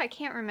interactive? I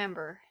can't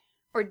remember.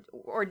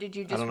 Or did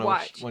you just I don't know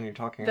watch? which one you're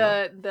talking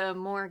about. The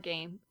More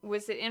game.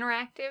 Was it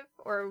interactive,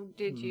 or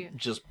did you?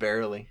 Just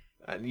barely.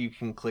 You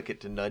can click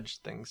it to nudge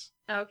things.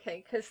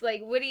 Okay, because,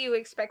 like, what do you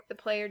expect the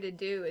player to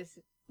do? Is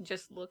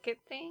just look at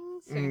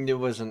things?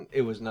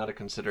 It was not a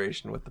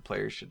consideration what the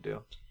players should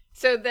do.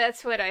 So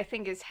that's what I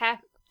think is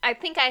I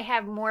think I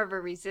have more of a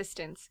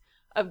resistance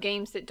of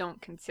games that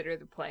don't consider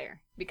the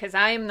player, because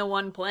I am the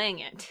one playing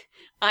it.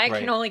 I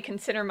can only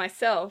consider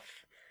myself,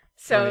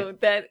 so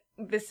that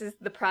this is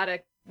the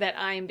product that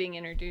I am being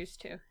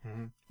introduced to.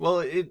 Mm-hmm. Well,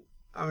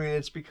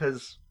 it's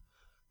because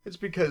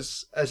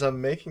as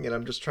I'm making it,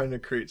 I'm just trying to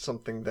create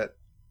something that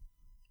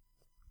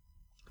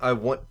I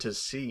want to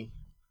see.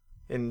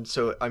 And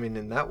so,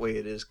 in that way,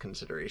 it is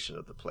consideration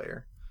of the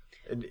player.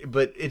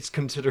 But it's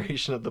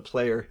consideration of the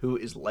player who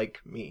is like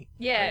me.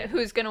 Yeah, right?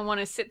 Who's going to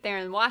want to sit there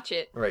and watch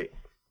it. Right.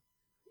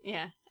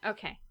 Yeah,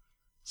 okay.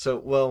 So,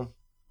 well...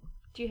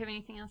 Do you have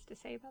anything else to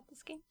say about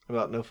this game?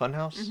 About No Fun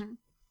House? Mm-hmm.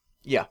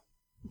 Yeah.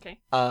 Okay.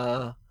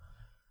 How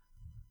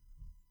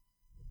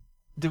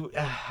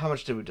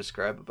much did we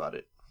describe about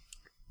it?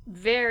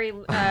 Very,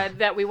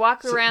 that we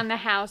walk around the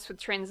house with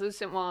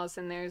translucent walls,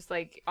 and there's,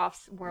 like,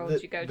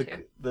 off-worlds you go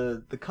to.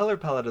 The color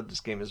palette of this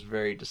game is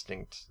very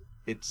distinct.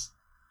 It's...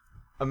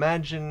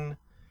 Imagine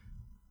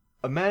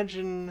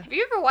imagine. Have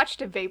you ever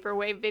watched a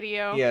vaporwave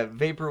video? Yeah,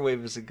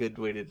 vaporwave is a good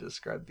way to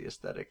describe the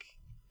aesthetic.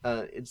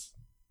 It's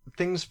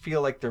things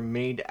feel like they're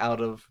made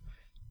out of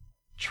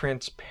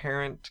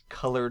transparent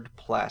colored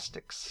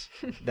plastics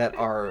that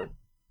are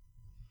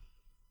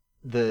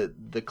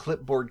the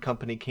clipboard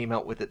company came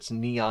out with its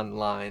neon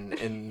line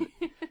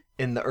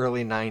in the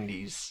early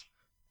 90s,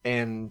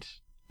 and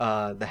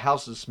the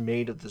house is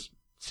made of this,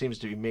 seems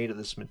to be made of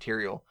this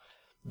material.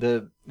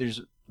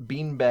 There's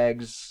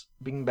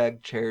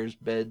beanbag chairs,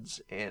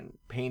 beds, and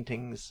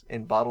paintings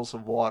and bottles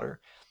of water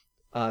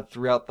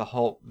throughout the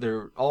hall.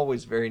 They're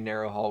always very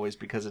narrow hallways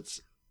because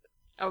it's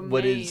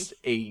what is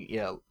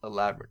a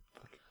elaborate.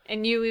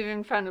 And you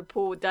even found a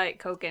pool with Diet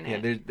Coke in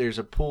it. Yeah, there's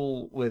a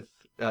pool with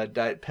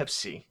Diet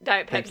Pepsi.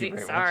 Diet Thank you Pepsi,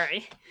 very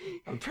sorry. much.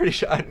 I'm pretty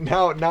sure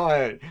now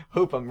I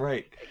hope I'm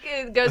right.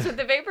 It goes with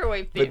the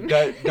vaporwave But theme.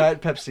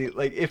 Diet Pepsi,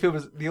 like if it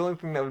was the only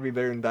thing that would be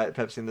better than Diet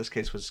Pepsi in this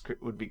case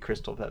would be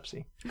Crystal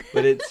Pepsi.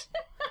 But it's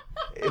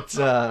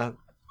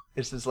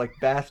this like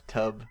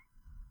bathtub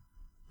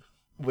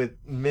with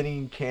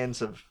many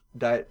cans of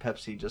Diet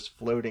Pepsi just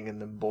floating in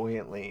them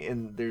buoyantly,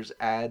 and there's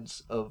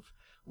ads of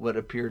what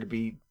appear to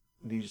be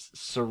these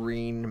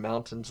serene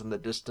mountains in the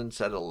distance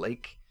at a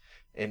lake,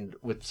 and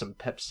with some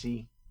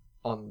Pepsi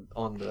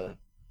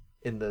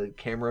in the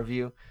camera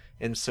view,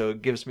 and so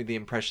it gives me the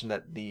impression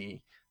that the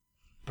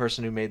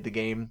person who made the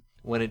game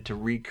wanted to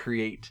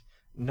recreate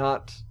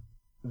not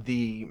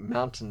the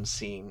mountain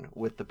scene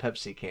with the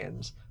Pepsi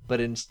cans, but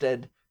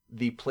instead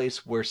the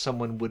place where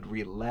someone would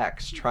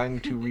relax trying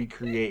to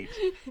recreate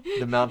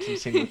the mountain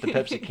scene with the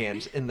Pepsi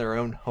cans in their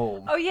own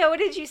home. Oh yeah, what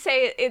did you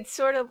say? It's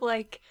sort of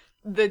like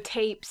the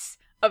tapes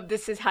of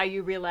This Is How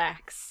You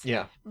Relax.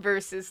 Yeah.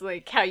 Versus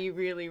like how you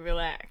really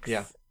relax.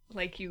 Yeah.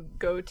 Like you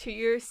go to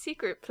your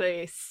secret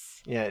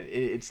place. Yeah,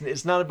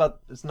 it's not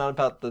about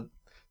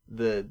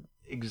the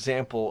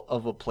example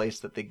of a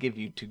place that they give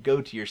you to go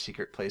to your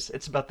secret place.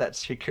 It's about that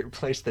secret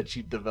place that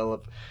you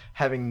develop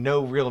having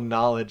no real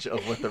knowledge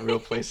of what the real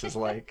place is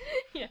like.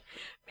 Yeah.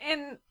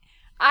 And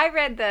I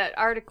read that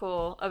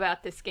article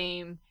about this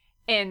game,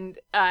 and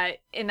I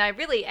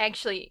really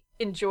actually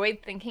enjoyed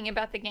thinking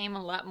about the game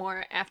a lot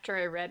more after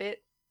I read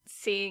it,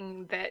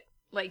 seeing that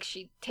like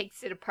she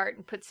takes it apart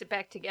and puts it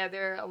back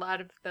together. A lot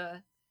of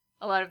the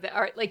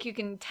art, like you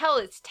can tell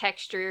it's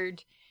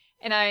textured.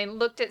 And I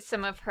looked at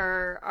some of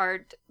her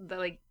art,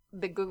 the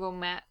Google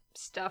Map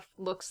stuff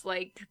looks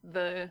like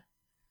the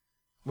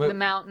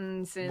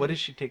mountains and what is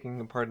she taking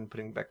apart and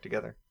putting back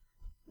together?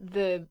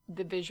 The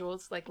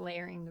visuals, like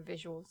layering the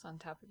visuals on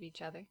top of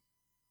each other.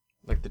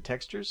 Like the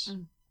textures?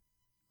 Mm.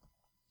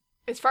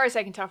 As far as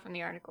I can tell from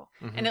the article.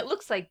 Mm-hmm. And it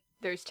looks like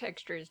there's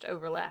textures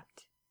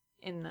overlapped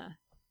in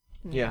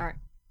the art.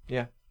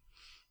 Yeah.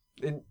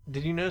 And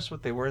did you notice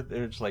what they were?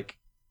 There's like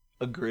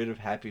a grid of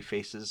happy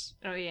faces.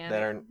 Oh yeah.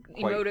 That aren't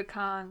quite...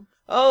 Emoticons.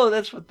 Oh,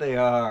 that's what they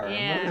are.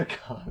 Yeah.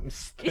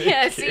 Emoticons.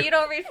 Yeah, see, you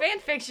don't read fan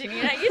fiction.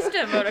 You're not used to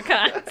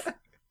emoticons.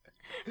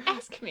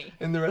 Ask me.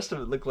 And the rest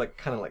of it looked like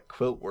kind of like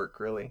quilt work,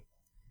 really.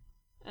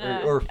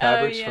 Or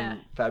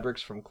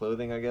fabrics from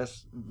clothing, I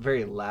guess.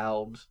 Very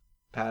loud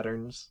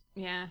patterns.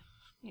 Yeah.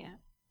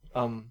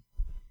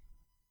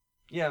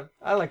 Yeah,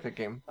 I like that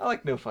game. I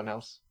like No Fun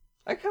House.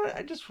 I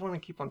just want to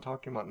keep on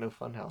talking about No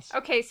Fun House.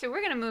 Okay, so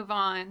we're gonna move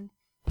on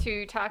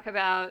to talk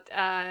about.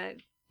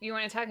 You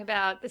want to talk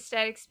about the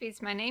Static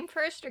Speeds My Name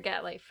first, or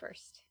Gat Life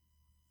first?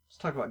 Let's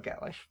talk about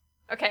Gat Life.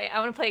 Okay, I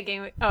want to play a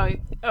game.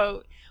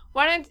 Oh.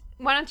 Why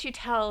don't you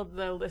tell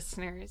the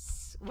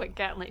listeners what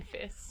Gat Life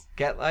is?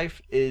 Gat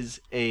Life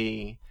is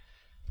a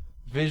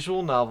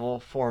visual novel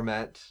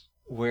format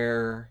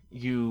where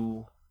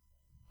you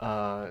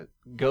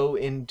go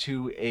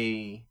into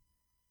a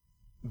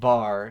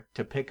bar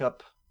to pick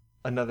up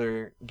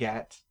another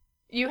gat.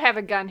 You have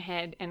a gun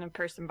head and a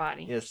person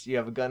body. Yes, you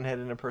have a gun head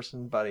and a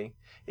person body.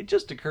 It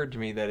just occurred to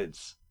me that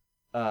it's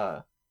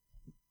I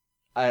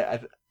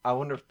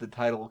wonder if the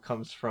title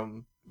comes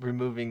from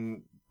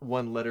removing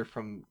one letter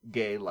from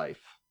gay life.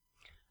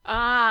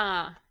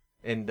 Ah.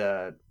 And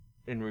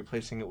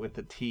replacing it with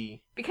a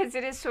T. Because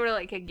it is sort of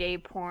like a gay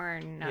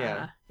porn.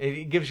 Yeah.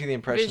 It gives you the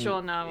impression.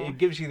 Visual novel. It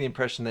gives you the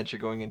impression that you're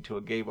going into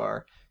a gay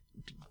bar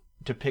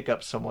to pick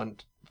up someone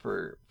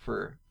for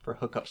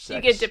hookup sex.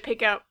 You get to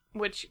pick out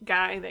which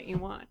guy that you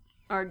want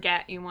or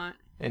gat you want.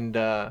 And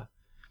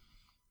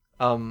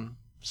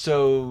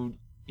so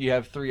you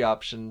have three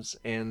options,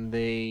 and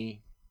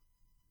they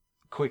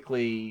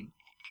quickly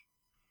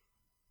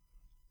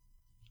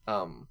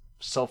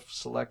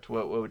self-select.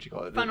 What would you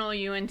call it? Funnel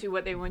you into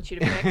what they want you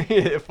to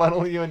pick.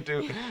 funnel you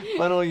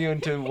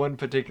into one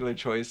particular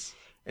choice,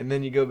 and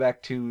then you go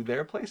back to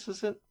their place.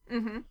 Is it?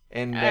 Mm-hmm.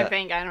 And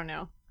I don't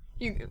know.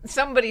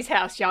 Somebody's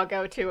house y'all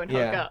go to and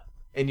hook up.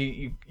 And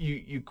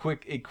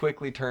it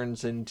quickly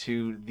turns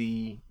into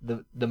the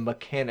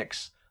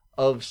mechanics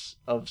of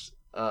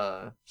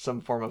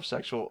some form of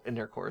sexual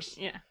intercourse.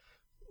 Yeah.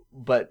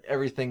 But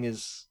everything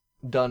is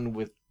done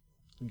with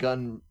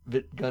gun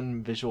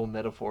visual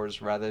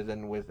metaphors rather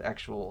than with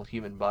actual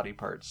human body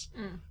parts.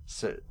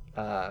 So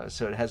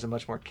it has a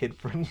much more kid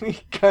friendly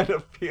kind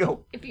of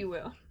feel, if you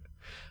will.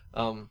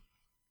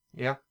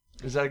 Yeah.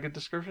 Is that a good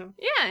description?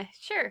 Yeah,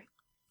 sure.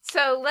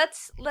 So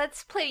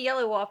let's play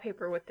yellow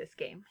wallpaper with this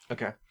game.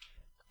 Okay.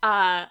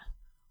 Why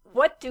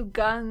the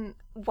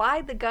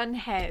gun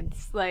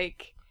heads?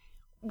 Like,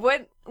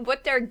 what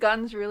are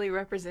guns really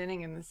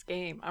representing in this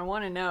game? I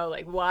want to know.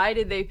 Like, why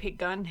did they pick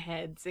gun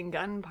heads and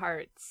gun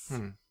parts?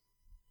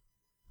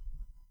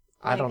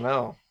 I don't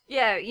know.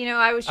 Yeah,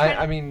 I was trying.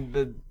 I mean,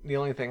 the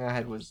only thing I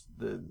had was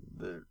the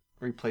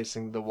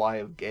replacing the Y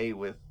of gay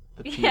with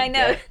the P. Yeah, I of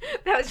know. death.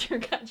 That was your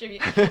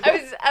contribution.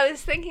 I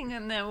was thinking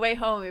on the way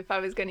home if I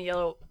was going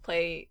to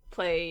play.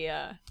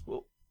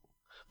 Well,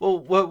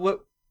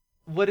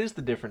 what is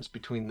the difference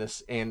between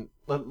this and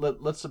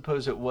let's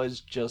suppose it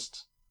was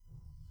just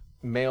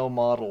male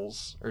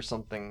models or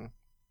something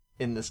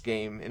in this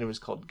game and it was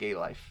called Gay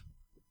Life.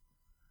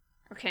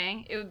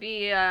 Okay, it would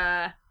be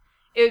a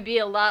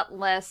lot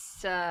less.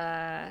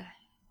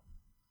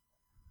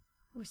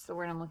 What's the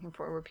word I'm looking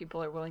for? Where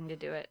people are willing to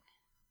do it.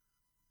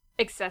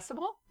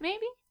 Accessible,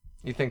 maybe.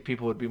 You think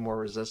people would be more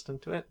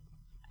resistant to it?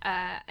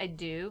 I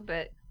do,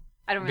 but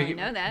I don't really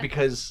know that.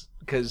 Because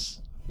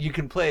you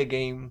can play a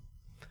game.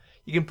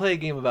 You can play a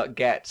game about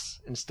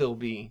gats and still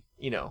be,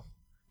 no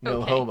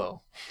Okay.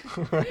 homo.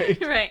 Right?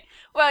 Right.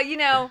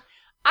 Well,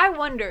 I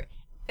wonder,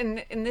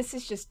 and this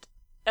is just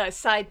a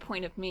side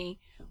point of me.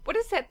 What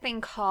is that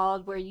thing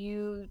called where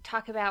you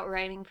talk about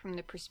writing from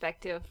the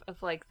perspective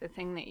of like the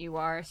thing that you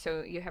are,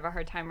 so you have a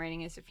hard time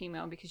writing as a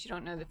female because you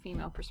don't know the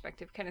female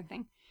perspective kind of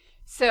thing.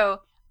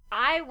 So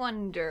I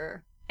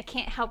wonder, I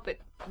can't help but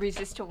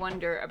resist to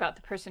wonder about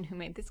the person who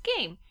made this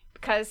game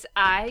because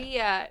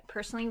I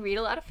personally read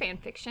a lot of fan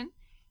fiction,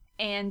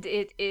 and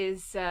it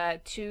is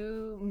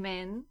two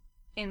men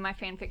in my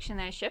fan fiction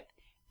that I ship,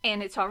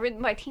 and it's all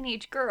written by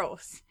teenage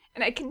girls,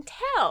 and I can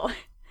tell.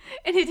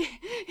 And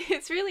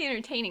it's really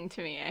entertaining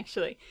to me,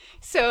 actually.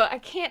 So I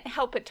can't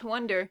help but to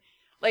wonder,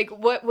 like,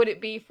 what would it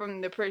be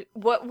from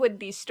what would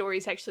these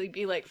stories actually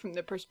be like from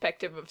the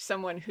perspective of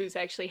someone who's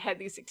actually had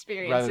these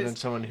experiences, Rather than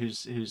someone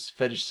who's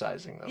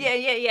fetishizing them.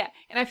 Yeah.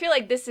 And I feel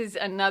like this is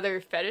another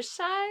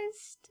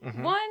fetishized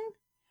one,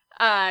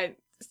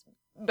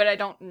 but I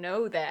don't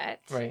know that.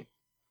 Right.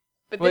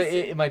 But Well,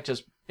 it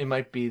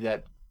might be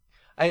that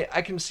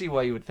I can see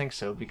why you would think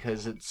so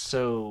because it's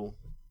so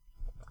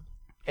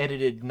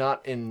edited,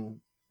 not in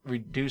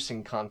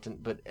reducing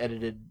content, but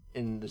edited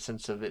in the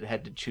sense of it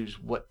had to choose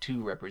what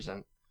to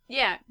represent.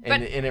 Yeah,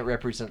 and it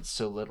represents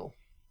so little.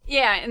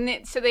 Yeah,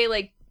 and so they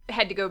like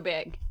had to go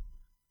big.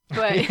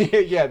 But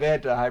yeah, they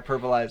had to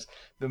hyperbolize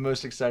the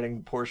most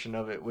exciting portion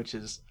of it, which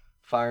is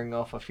firing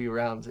off a few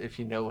rounds, if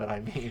you know what I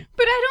mean.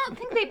 But I don't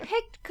think they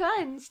picked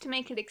guns to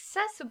make it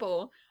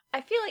accessible.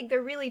 I feel like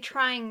they're really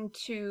trying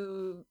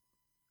to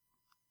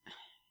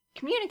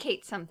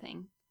communicate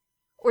something,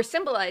 or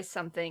symbolize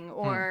something,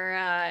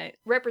 or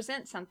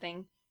represent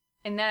something,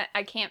 and that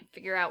I can't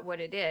figure out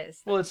what it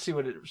is. Well, let's see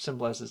what it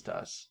symbolizes to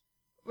us.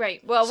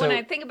 Right. Well, when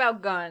I think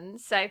about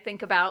guns, I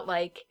think about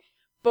like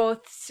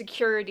both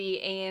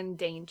security and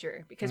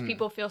danger, because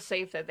people feel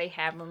safe that they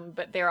have them,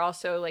 but they're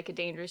also like a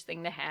dangerous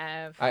thing to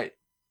have.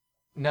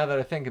 Now that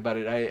I think about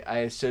it, I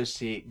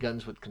associate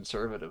guns with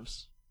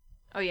conservatives.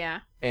 Oh yeah.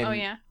 And, oh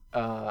yeah.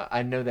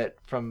 I know that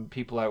from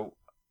people I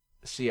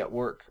see at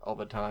work all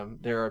the time.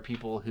 There are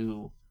people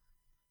who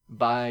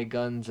buy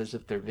guns as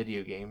if they're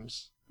video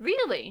games.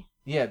 Really?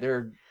 Yeah, Are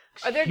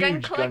there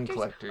huge gun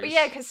collectors? Oh,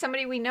 yeah, because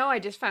somebody we know I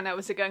just found out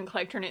was a gun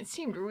collector, and it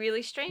seemed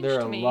really strange to me.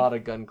 There are a lot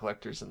of gun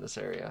collectors in this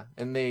area,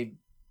 and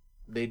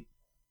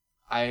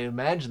I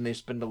imagine they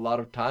spend a lot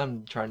of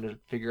time trying to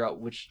figure out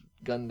which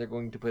gun they're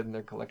going to put in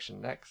their collection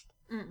next.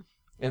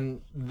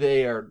 And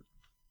they are,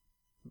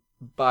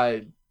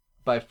 by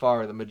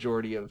far, the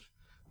majority of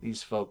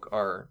these folk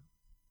are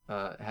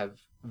have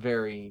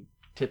very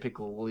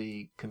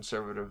typically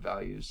conservative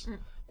values,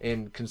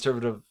 and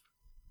conservative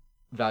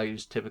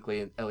values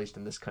typically, at least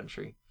in this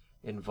country,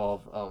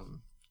 involve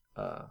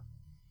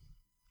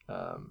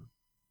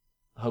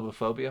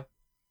homophobia.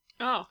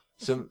 Oh.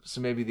 So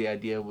maybe the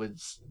idea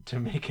was to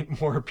make it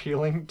more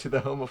appealing to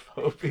the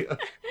homophobia.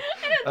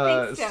 I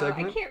don't think so.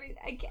 Segment?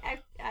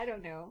 I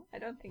don't know. I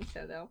don't think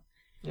so though.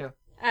 Yeah.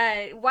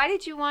 Why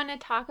did you want to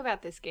talk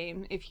about this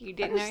game if you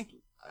didn't?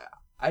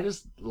 I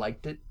just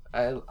liked it.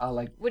 I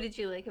liked. What did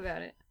you like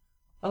about it?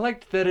 I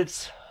liked that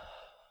it's.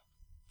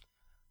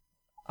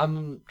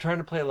 I'm trying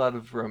to play a lot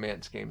of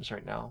romance games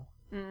right now,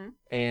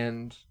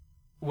 and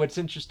what's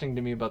interesting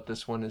to me about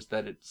this one is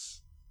that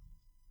it's.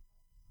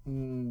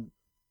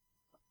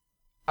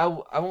 I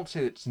won't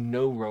say it's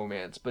no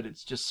romance, but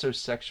it's just so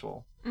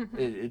sexual.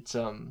 It's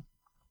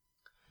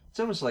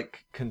almost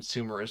like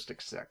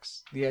consumeristic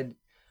sex.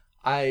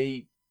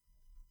 I've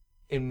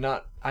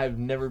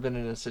never been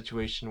in a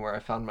situation where I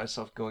found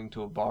myself going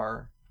to a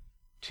bar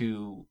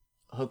to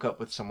hook up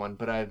with someone,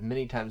 but I've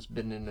many times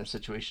been in a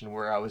situation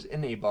where I was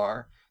in a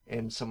bar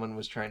and someone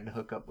was trying to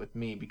hook up with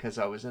me because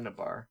I was in a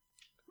bar.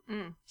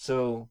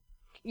 So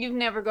you've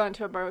never gone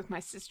to a bar with my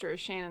sister or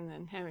Shannon,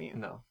 then, have you?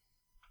 No.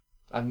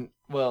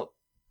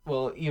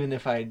 Well, even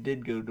if I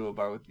did go to a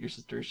bar with your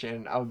sister or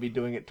Shannon, I would be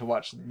doing it to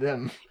watch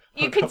them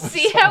You hook could up with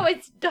see how someone.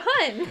 it's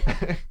done.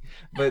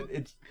 But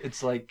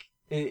it's like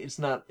it's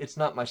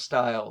not my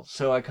style.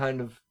 So I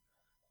kind of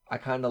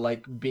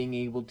like being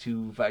able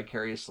to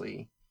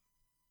vicariously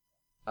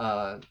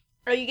Or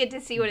you get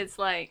to see what it's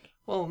like.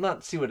 well,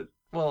 not see what it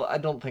well, I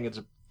don't think it's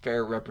a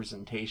fair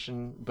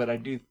representation, but I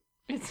do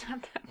It's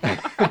not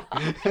that far.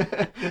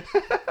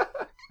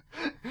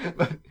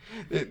 but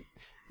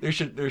there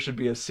should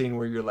be a scene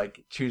where you're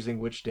like choosing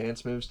which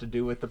dance moves to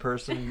do with the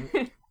person.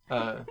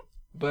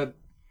 But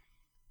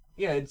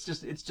yeah, it's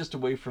just a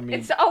way for me.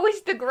 It's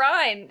always the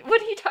grind.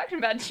 What are you talking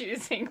about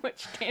choosing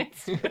which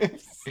dance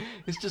moves?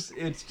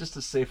 it's just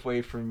a safe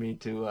way for me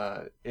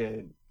to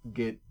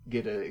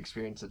get an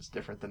experience that's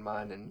different than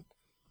mine,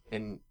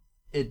 and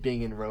it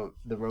being in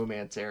the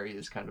romance area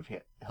is kind of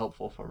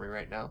helpful for me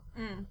right now.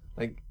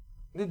 Like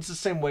it's the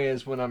same way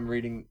as when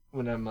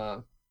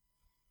I'm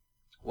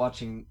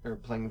watching or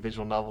playing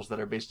visual novels that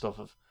are based off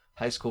of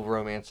high school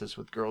romances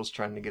with girls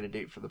trying to get a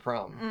date for the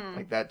prom.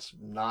 Like that's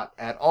not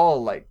at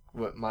all like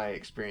what my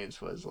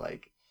experience was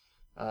like.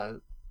 Right.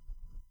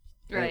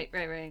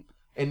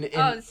 And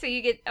So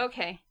you get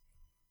okay.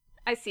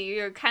 I see.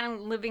 You're kind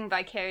of living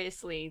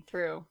vicariously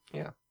through.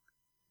 Yeah.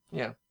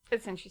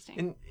 It's interesting.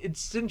 And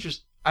it's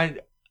interesting.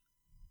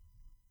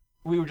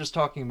 We were just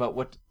talking about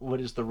what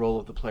is the role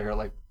of the player,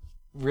 like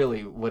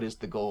really what is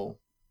the goal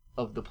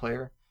of the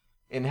player,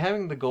 and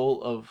having the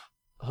goal of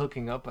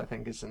hooking up, I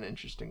think, is an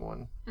interesting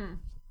one.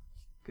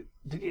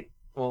 Did you?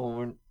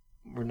 Well,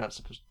 we're not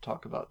supposed to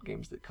talk about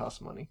games that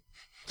cost money.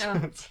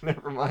 Oh. So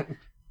never mind.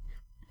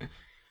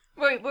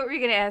 Wait, what were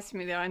you gonna ask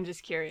me though? I'm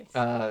just curious.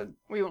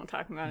 We won't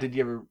talk about it.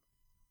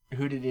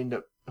 Who did you end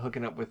up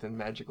hooking up with in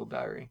Magical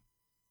Diary?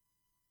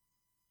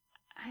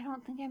 I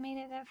don't think I made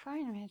it that far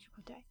in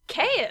Magical Diary.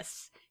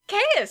 Chaos!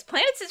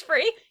 Planets is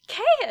free!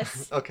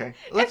 Chaos! Okay.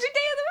 Every day of the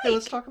Hey, week!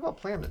 let's talk about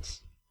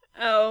planets.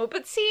 Oh,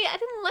 but see, I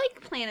didn't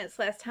like Planets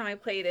last time I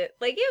played it.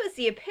 Like, it was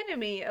the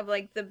epitome of,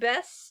 like, the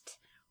best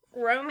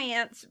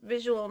romance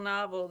visual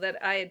novel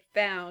that I had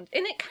found.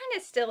 And it kind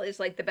of still is,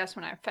 like, the best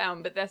one I've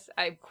found, but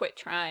I quit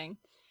trying.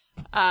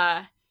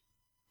 But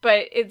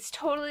it's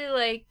totally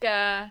like,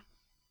 the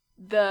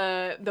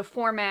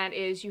format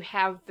is you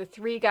have the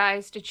three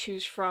guys to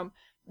choose from.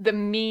 The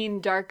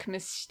mean, dark,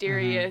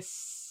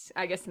 mysterious,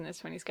 I guess in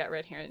this one he's got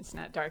red hair and it's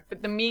not dark,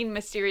 but the mean,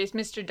 mysterious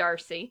Mr.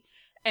 Darcy.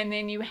 And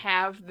then you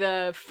have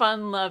the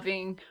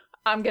fun-loving,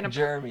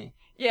 Jeremy.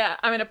 Yeah,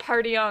 I'm gonna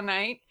party all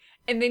night.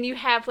 And then you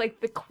have, like,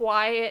 the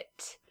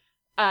quiet,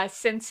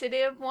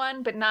 sensitive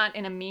one, but not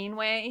in a mean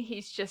way.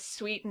 He's just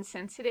sweet and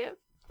sensitive.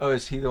 Oh,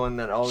 is he the one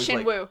that always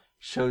Shinwoo. like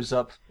shows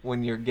up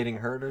when you're getting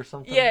hurt or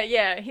something?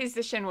 Yeah, he's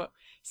the Shinwoo.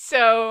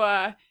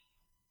 So,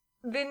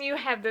 then you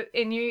have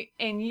and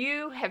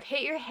you have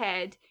hit your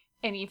head,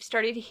 and you've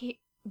started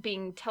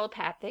being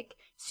telepathic,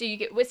 so you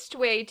get whisked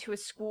away to a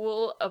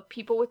school of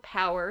people with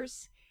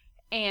powers,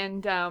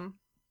 and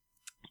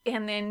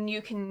then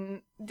you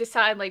can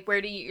decide like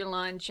where to eat your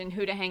lunch and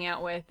who to hang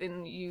out with,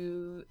 and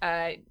you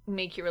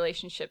make your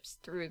relationships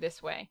through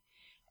this way.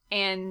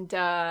 And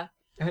how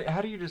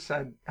do you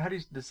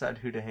decide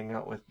who to hang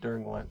out with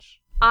during lunch?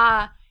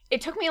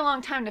 It took me a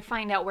long time to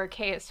find out where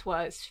Chaos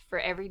was for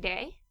every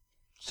day.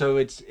 So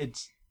it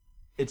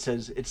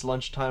says it's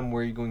lunchtime.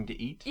 Where are you going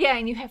to eat? Yeah,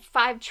 and you have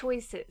 5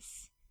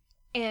 choices,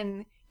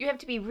 and you have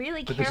to be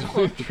really But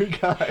careful. there's only 3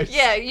 guys.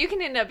 Yeah, you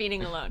can end up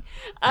eating alone.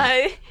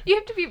 You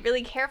have to be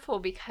really careful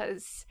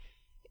because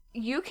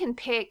you can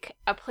pick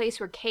a place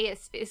where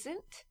Chaos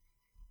isn't,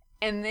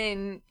 and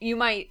then you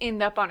might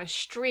end up on a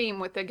stream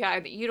with a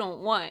guy that you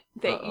don't want,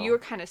 that you're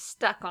kind of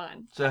stuck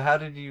on. So how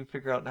did you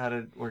figure out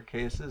where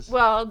Chaos is?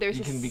 Well,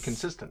 you can be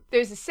consistent.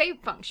 There's a save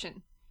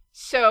function.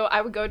 So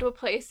I would go to a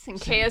place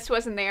and Chaos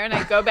wasn't there, and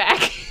I'd go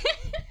back.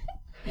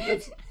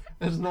 That's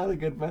not a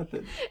good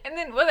method. And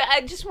then, well,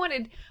 I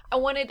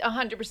wanted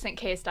 100%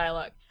 Chaos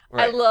dialogue.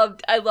 Right.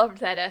 I loved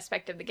that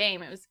aspect of the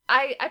game. It was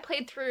I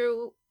played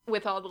through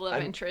with all the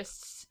love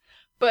interests,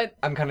 but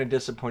I'm kind of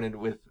disappointed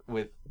with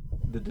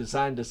the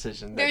design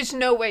decision. There's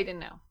no way to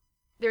know.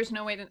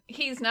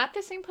 He's not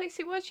the same place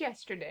he was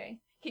yesterday.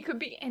 He could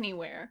be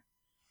anywhere.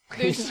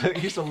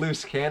 He's a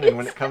loose cannon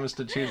when it comes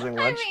to choosing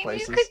lunch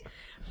places.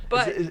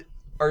 But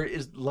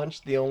is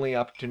lunch the only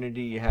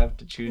opportunity you have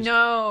to choose?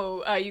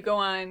 No, you go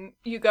on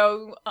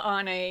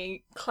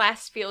a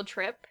class field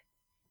trip,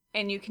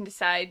 and you can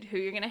decide who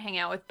you're going to hang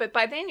out with. But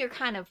by then you're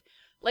kind of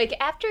like,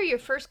 after your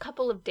first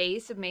couple of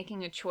days of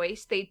making a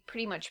choice, they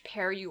pretty much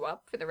pair you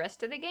up for the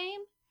rest of the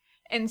game.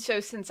 And so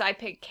since I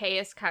pick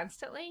Chaos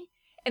constantly,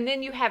 and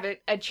then you have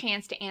a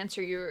chance to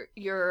answer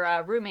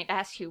your roommate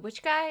asks you,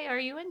 which guy are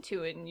you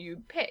into, and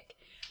you pick.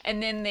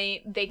 And then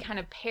they kind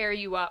of pair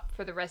you up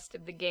for the rest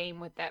of the game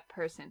with that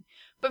person.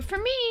 But for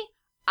me,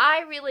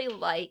 I really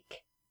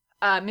like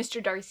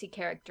Mr. Darcy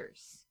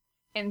characters.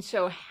 And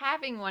so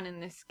having one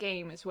in this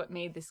game is what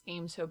made this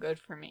game so good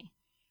for me.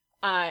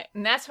 And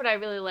that's what I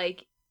really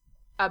like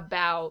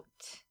about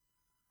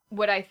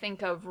what I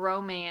think of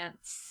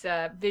romance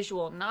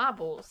visual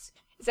novels,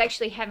 is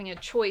actually having a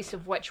choice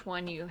of which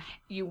one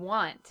you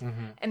want.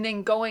 Mm-hmm. And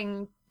then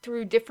going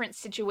through different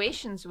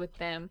situations with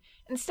them.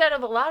 Instead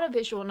of a lot of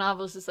visual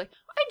novels is like,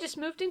 I just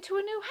moved into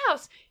a new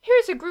house.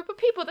 Here's a group of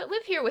people that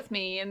live here with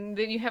me. And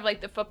then you have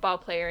like the football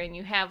player and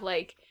you have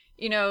like,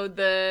 you know,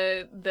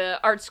 the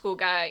art school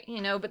guy,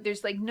 you know, but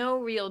there's like no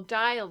real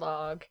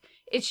dialogue.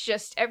 It's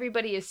just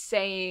everybody is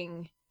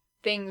saying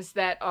things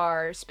that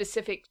are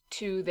specific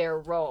to their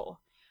role.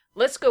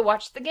 Let's go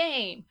watch the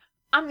game.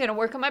 I'm going to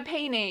work on my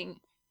painting.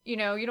 You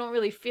know, you don't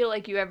really feel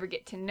like you ever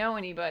get to know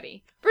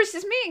anybody.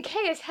 Versus me and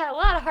Caius had a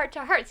lot of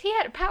heart-to-hearts. He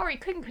had a power he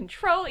couldn't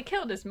control. He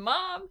killed his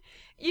mom.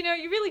 You know,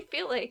 you really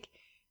feel like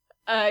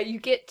you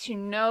get to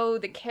know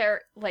the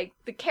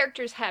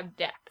characters have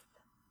depth.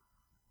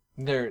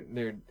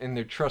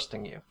 They're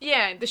trusting you.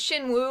 Yeah, the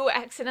Shinwoo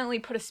accidentally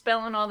put a spell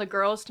on all the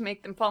girls to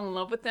make them fall in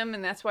love with him,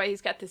 and that's why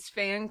he's got this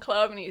fan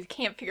club, and he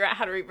can't figure out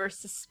how to reverse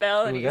the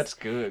spell. And that's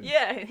good.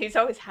 Yeah, and he's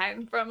always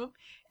hiding from him.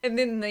 And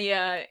then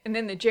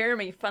the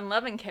Jeremy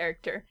fun-loving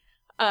character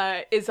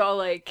is all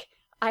like,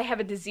 I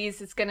have a disease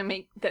that's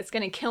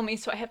gonna kill me,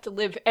 so I have to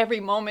live every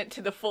moment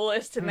to the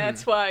fullest, and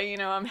that's why, you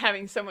know, I'm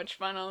having so much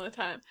fun all the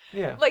time.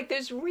 Yeah. Like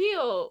there's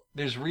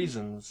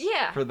reasons.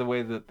 Yeah. For the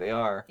way that they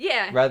are.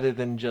 Yeah. Rather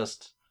than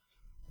just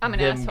I'm an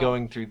them asshole.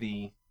 going through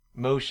the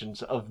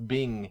motions of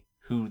being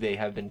who they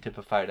have been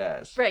typified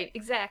as. Right.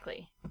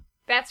 Exactly.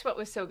 That's what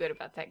was so good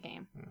about that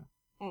game.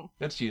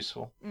 That's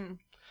useful. Mm.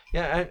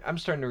 Yeah, I'm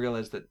starting to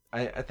realize that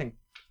I think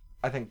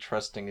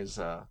trusting is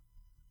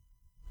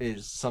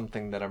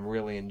something that I'm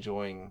really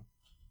enjoying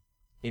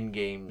in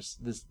games.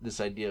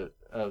 This idea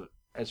of,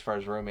 as far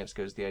as romance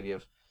goes, the idea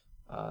of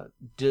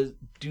do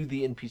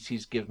the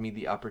NPCs give me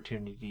the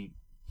opportunity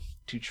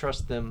to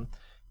trust them?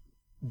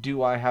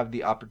 Do I have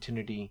the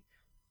opportunity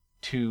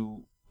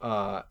to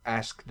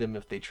ask them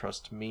if they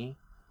trust me?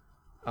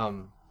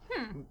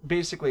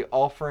 Basically,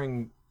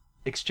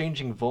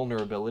 exchanging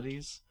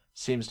vulnerabilities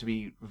seems to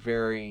be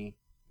very...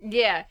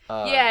 Yeah,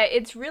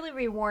 it's really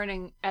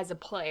rewarding as a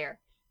player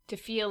to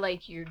feel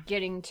like you're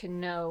getting to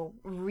know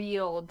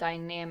real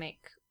dynamic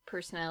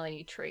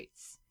personality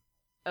traits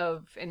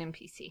of an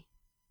NPC.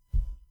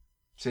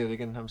 Say that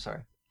again, I'm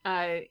sorry.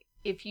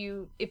 If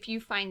you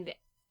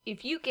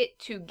get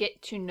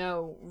to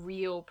know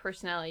real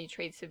personality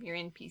traits of your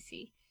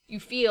NPC, you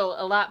feel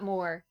a lot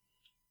more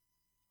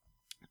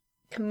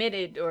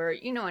committed, or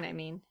you know what I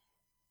mean.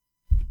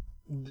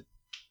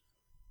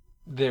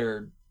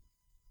 They're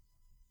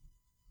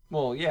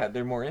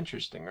more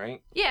interesting,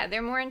 right? Yeah,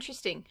 they're more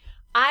interesting.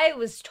 I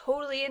was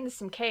totally into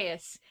some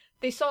Chaos.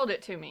 They sold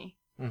it to me.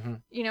 Mm-hmm.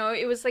 You know,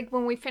 it was like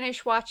when we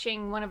finished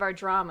watching one of our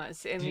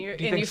dramas, and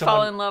you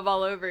fall in love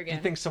all over again. Do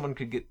you think someone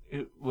could get...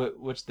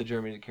 What's the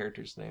German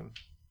character's name?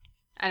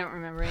 I don't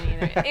remember any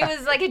of it. It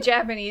was like a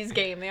Japanese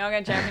game. They all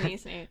got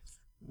Japanese names.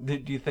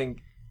 Do you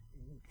think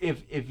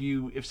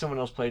if someone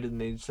else played it and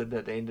they said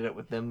that they ended up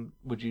with them,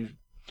 would you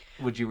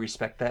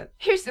respect that?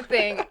 Here's the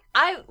thing.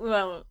 I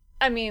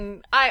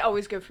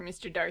always go for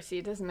Mr. Darcy.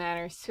 It doesn't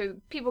matter. So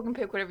people can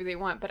pick whatever they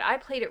want. But I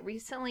played it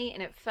recently,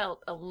 and it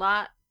felt a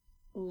lot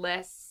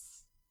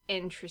less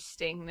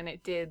interesting than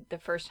it did the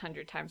first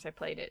 100 times I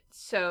played it.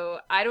 So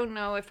I don't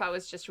know if I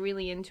was just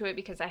really into it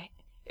because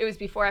it was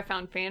before I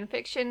found fan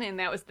fiction, and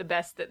that was the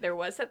best that there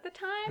was at the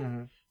time.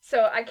 Mm-hmm.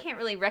 So I can't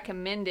really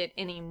recommend it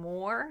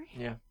anymore.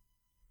 Yeah.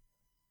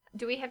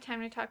 Do we have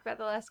time to talk about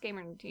the last game,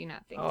 or do you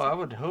not think so? I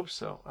would hope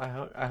so. I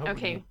hope.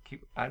 Okay.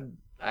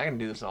 I can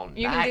do this all night.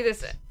 You can do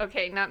this.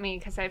 Okay, not me,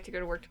 because I have to go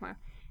to work tomorrow,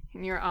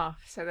 and you're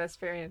off, so that's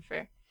very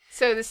unfair.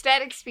 So the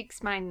Static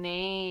Speaks My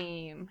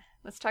Name.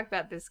 Let's talk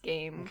about this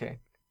game. Okay.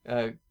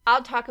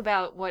 I'll talk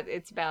about what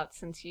it's about,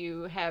 since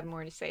you have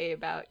more to say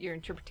about your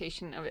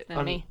interpretation of it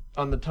than me.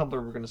 On the Tumblr,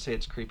 we're going to say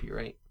it's creepy,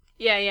 right?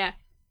 Yeah.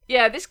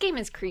 This game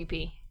is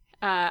creepy.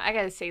 I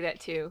gotta say that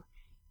too.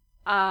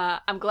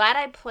 I'm glad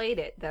I played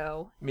it,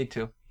 though. Me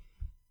too.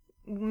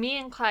 Me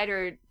and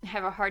Clyde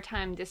have a hard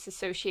time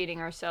disassociating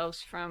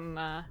ourselves from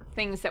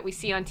things that we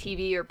see on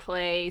TV or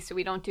play, so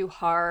we don't do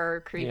horror,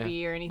 or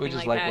creepy, or anything like that. We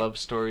just like love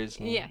stories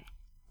and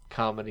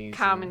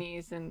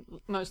comedies. And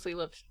mostly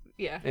love,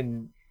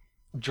 and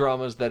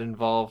dramas that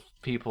involve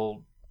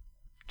people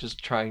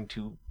just trying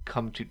to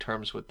come to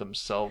terms with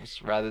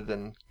themselves rather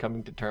than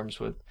coming to terms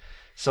with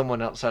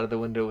someone outside of the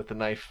window with a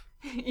knife.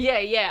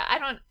 Yeah.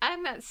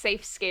 I'm not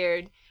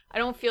scared. I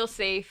don't feel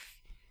safe.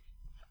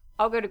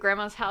 I'll go to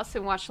Grandma's house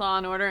and watch Law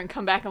and Order and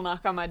come back and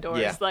knock on my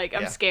doors.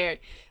 I'm scared.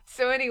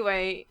 So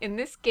anyway, in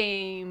this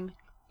game,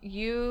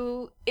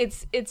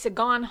 it's a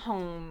Gone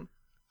Home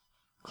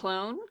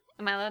clone.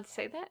 Am I allowed to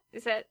say that?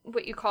 Is that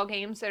what you call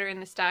games that are in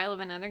the style of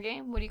another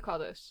game? What do you call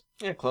those?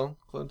 Yeah, clone.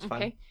 Clone's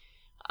fine.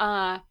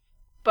 Okay.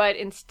 But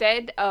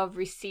instead of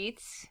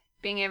receipts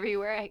being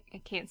everywhere, I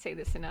can't say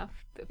this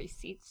enough, the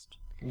receipts.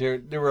 There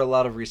were a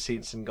lot of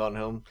receipts in Gone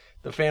Home.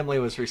 The family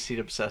was receipt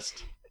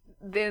obsessed.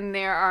 Then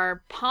there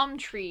are palm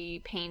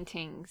tree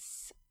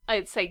paintings.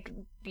 It's like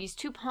these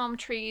two palm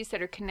trees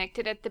that are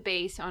connected at the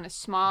base on a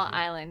small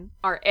island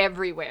are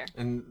everywhere.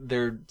 And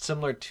they're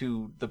similar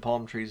to the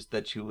palm trees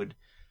that you would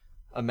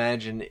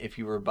imagine if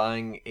you were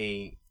buying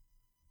a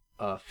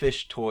a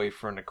fish toy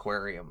for an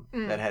aquarium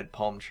Mm. that had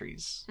palm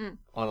trees Mm.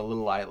 on a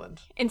little island.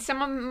 And some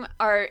of them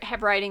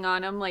have writing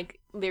on them, like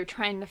they're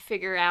trying to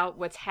figure out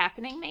what's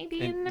happening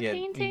maybe in the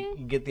painting.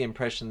 You get the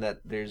impression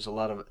that there's a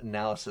lot of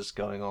analysis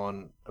going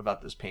on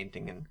about this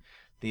painting, and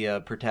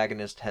the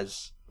protagonist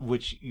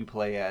which you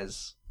play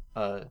as,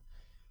 has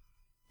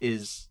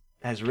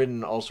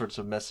written all sorts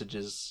of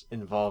messages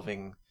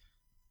involving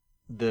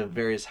the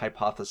various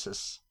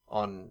hypotheses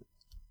on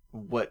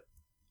what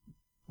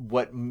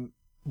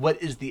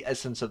is the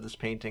essence of this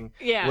painting.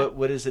 Yeah.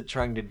 What is it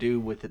trying to do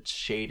with its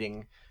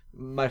shading?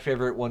 My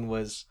favorite one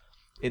was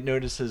it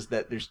notices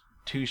that there's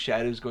two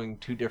shadows going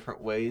two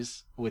different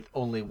ways with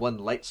only one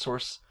light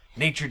source.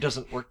 Nature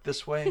doesn't work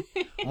this way.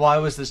 Why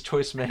was this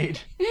choice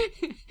made?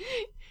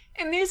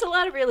 And there's a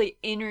lot of really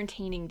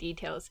entertaining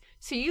details.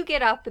 So you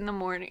get up in the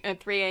morning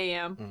at 3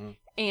 a.m. Mm-hmm.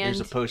 and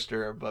There's a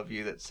poster above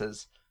you that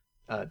says,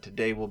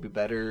 today will be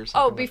better, or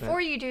something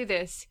before you do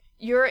this,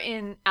 you're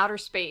in outer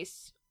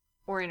space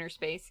or inner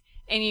space,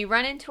 and you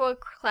run into a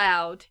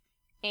cloud,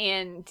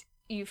 and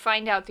you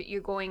find out that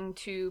you're going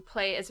to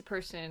play as a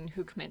person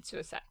who commits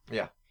suicide.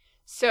 Yeah.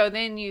 So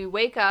then you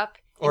wake up.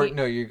 Or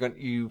no,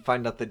 you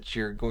find out that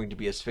you're going to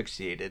be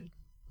asphyxiated.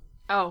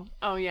 Oh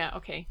yeah,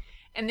 okay.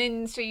 And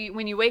then so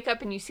when you wake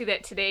up and you see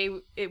that today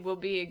it will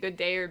be a good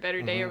day or a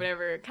better day or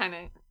whatever, kind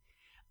of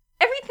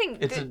everything.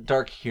 It's a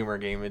dark humor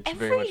game. It's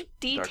every very much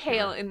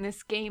detail in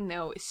this game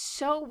though is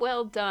so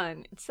well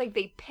done. It's like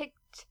they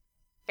picked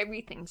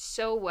everything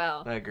so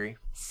well. I agree.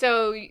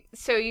 So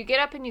you get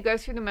up and you go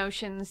through the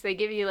motions. They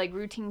give you like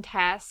routine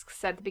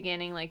tasks at the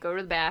beginning, like go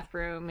to the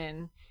bathroom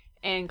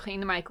and clean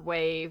the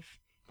microwave.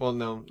 Well,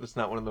 no, it's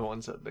not one of the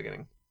ones at the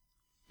beginning.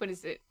 What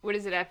is it? What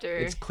is it after?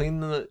 It's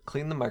clean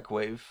the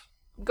microwave.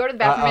 Go to the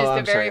bathroom is the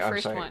I'm very sorry,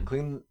 first one.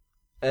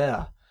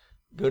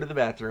 Go to the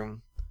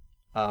bathroom.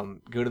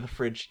 Go to the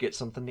fridge to get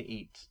something to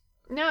eat.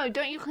 No,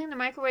 don't you clean the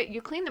microwave?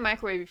 You clean the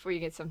microwave before you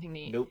get something to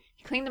eat. Nope.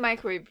 You clean the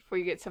microwave before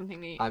you get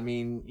something to eat. I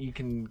mean, you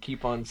can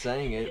keep on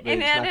saying it, but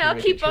and it's not then gonna I'll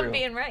make keep it on true.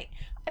 being right.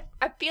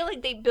 I feel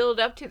like they build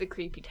up to the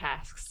creepy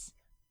tasks.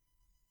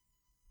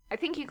 I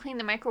think you clean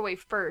the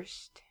microwave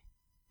first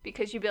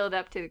because you build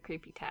up to the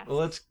creepy tasks.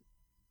 Well,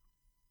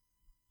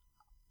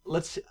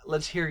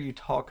 let's hear you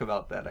talk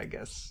about that, I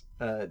guess.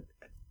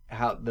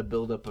 How the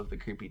buildup of the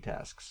creepy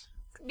tasks.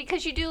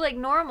 Because you do like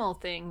normal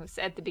things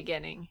at the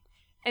beginning,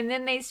 and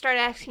then they start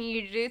asking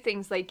you to do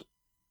things like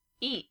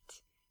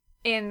eat.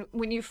 And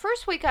when you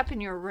first wake up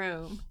in your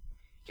room,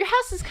 your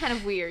house is kind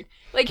of weird.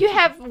 Like you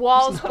have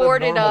walls It's not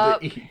boarded abnormal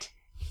up. to eat.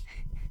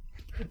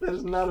 That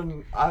is not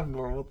an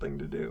abnormal thing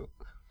to do.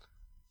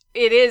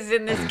 It is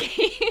in this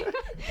game.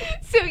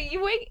 So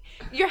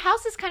your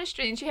house is kind of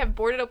strange. You have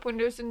boarded up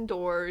windows and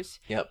doors.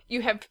 Yep.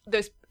 You have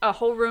a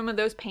whole room of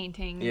those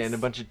paintings. Yeah, and a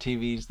bunch of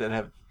TVs that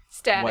have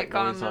static white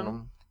on noise them. on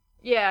them.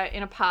 Yeah,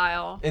 in a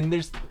pile. And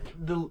there's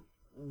the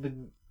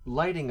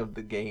lighting of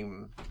the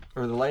game,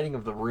 or the lighting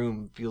of the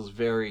room, feels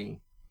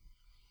very.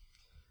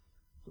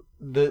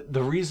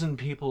 The reason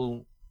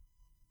people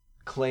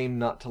claim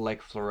not to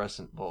like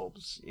fluorescent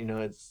bulbs,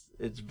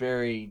 it's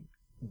very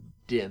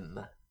dim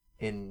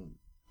and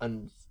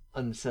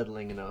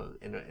unsettling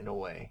in a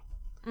way.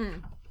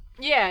 Mm.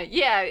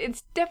 Yeah,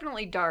 it's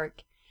definitely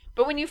dark.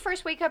 But when you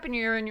first wake up and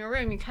you're in your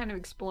room, you're kind of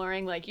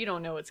exploring, like, you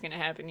don't know what's going to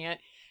happen yet.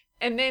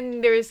 And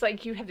then there's,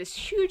 like, you have this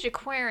huge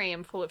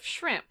aquarium full of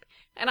shrimp.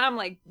 And I'm,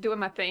 like, doing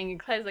my thing, and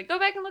Clyde's like, go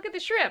back and look at the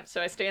shrimp.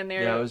 So I stand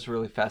there Yeah, I was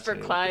really for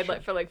fascinated Clyde,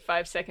 like, for,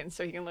 5 seconds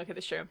so he can look at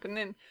the shrimp. And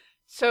then,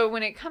 so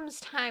when it comes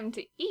time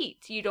to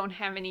eat, you don't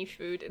have any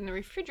food in the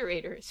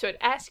refrigerator. So it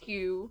asks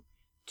you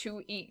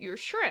to eat your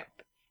shrimp.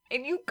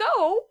 And you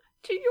go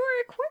to your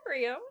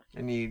aquarium.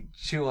 And you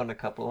chew on a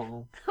couple of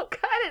them. Oh,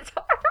 God, it's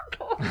horrible.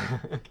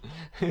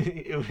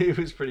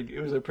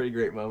 It was a pretty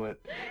great moment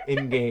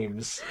in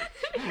games,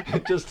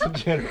 just in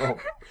general.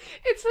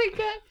 It's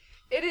like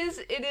it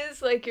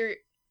is like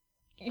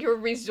your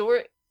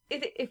resort.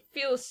 It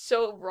feels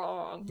so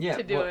wrong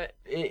to do it.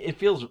 It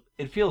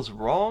feels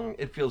wrong.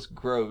 It feels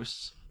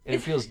gross, and it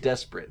feels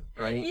desperate,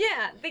 right?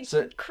 Yeah, they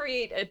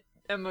create an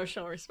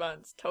emotional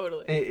response.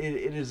 Totally.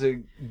 It is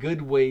a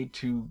good way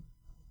to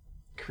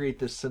create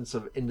this sense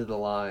of into the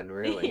line,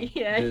 really.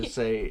 Yeah. To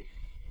say,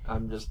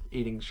 I'm just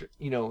eating.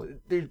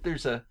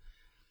 There's a.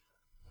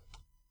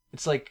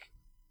 It's like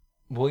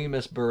William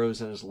S.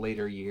 Burroughs in his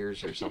later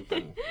years or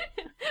something.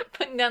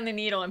 Putting down the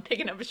needle and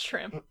picking up a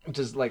shrimp.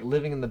 Just like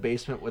living in the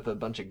basement with a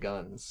bunch of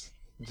guns.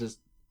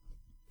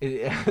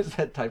 It has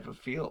that type of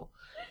feel.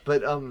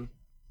 But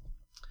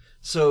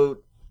so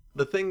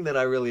the thing that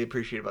I really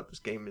appreciate about this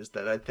game is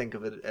that I think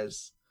of it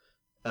as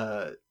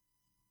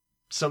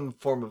some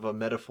form of a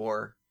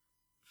metaphor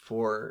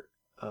for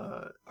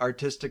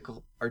artistic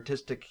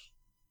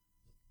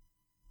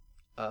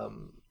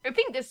I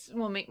think this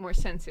will make more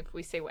sense if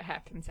we say what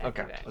happens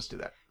after okay, that. let's do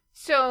that.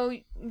 So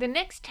the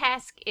next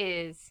task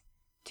is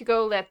to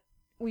go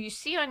you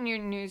see on your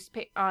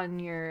on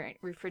your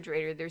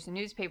refrigerator, there's a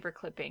newspaper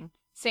clipping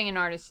saying an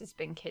artist has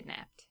been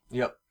kidnapped.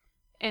 Yep.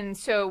 And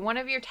so one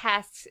of your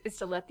tasks is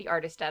to let the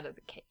artist out of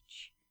the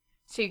cage.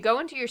 So you go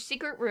into your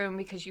secret room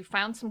because you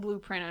found some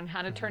blueprint on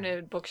how to turn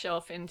a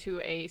bookshelf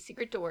into a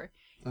secret door.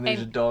 And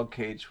there's a dog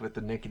cage with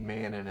a naked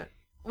man in it.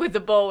 With a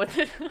bowl with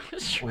a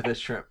shrimp. With a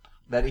shrimp.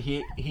 That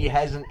he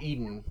hasn't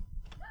eaten.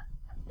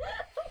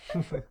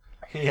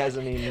 He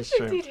hasn't eaten his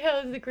shrimp. The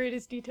detail is the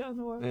greatest detail in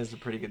the world. It is a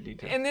pretty good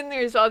detail. And then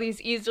there's all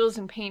these easels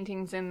and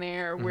paintings in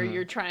there where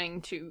you're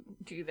trying to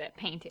do that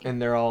painting.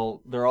 And they're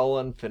all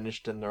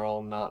unfinished, and they're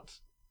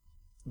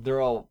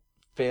all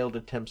failed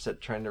attempts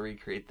at trying to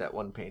recreate that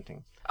one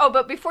painting. Oh,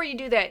 but before you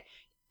do that,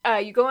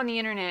 you go on the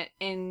internet,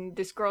 and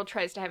this girl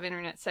tries to have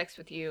internet sex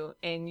with you,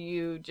 and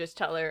you just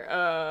tell her,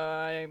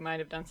 I might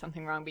have done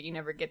something wrong, but you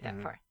never get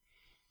that far.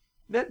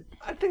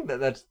 I think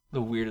that's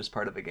the weirdest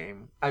part of the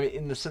game. I mean,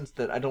 in the sense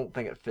that I don't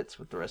think it fits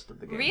with the rest of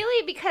the game.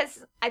 Really?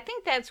 Because I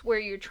think that's where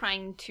you're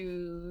trying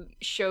to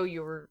show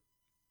your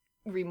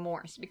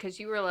remorse. Because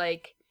you were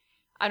like,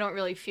 I don't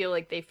really feel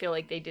like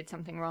they did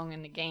something wrong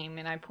in the game.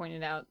 And I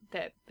pointed out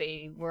that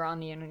they were on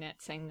the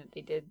internet saying that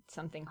they did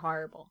something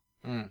horrible.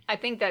 I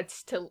think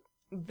that's to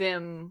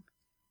them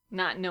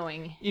not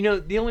knowing. You know,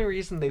 the only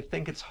reason they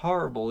think it's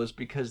horrible is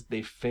because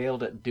they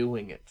failed at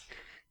doing it.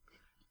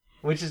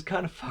 Which is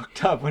kind of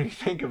fucked up when you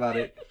think about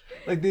it.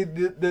 Like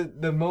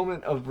the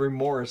moment of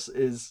remorse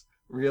is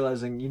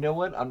realizing, you know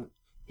what?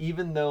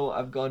 Even though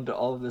I've gone to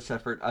all of this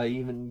effort, I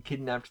even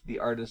kidnapped the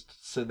artist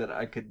so that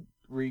I could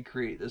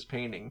recreate this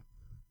painting.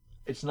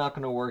 It's not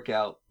going to work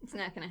out. It's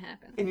not going to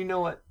happen. And you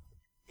know what?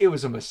 It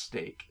was a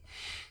mistake.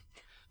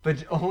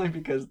 But only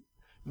because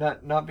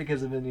not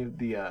because of any of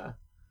the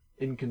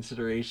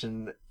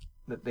inconsideration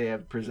that they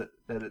have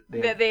that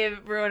they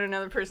have ruined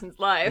another person's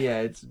life. Yeah,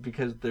 it's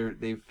because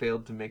they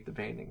failed to make the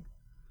painting.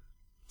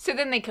 So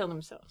then they kill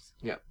themselves.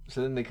 Yeah.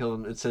 So then they kill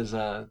them. It says,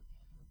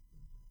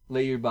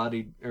 let your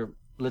body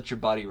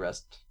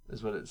rest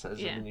is what it says,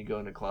 and then you go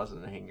in a closet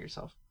and hang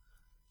yourself.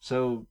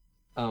 So,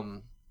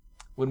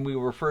 when we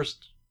were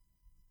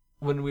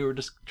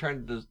just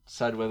trying to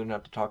decide whether or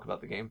not to talk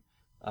about the game,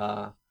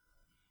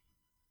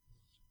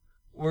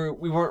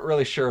 we weren't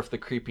really sure if the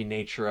creepy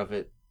nature of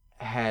it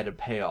had a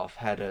payoff,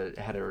 had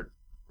a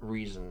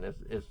reason.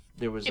 If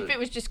there was, it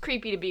was just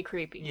creepy to be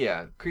creepy.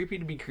 Yeah, creepy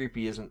to be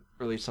creepy isn't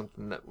really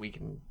something that we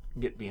can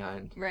get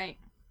behind. Right.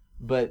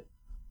 But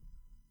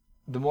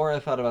the more I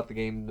thought about the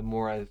game, the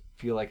more I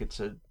feel like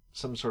it's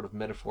some sort of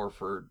metaphor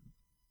for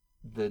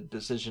the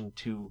decision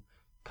to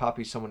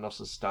copy someone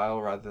else's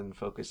style rather than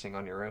focusing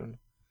on your own.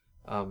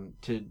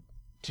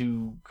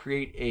 To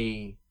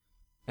create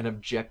an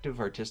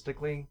objective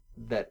artistically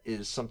that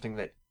is something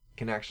that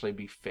can actually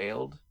be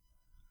failed.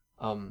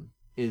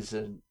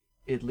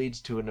 It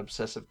leads to an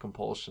obsessive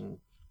compulsion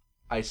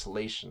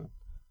isolation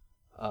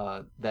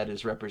that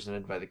is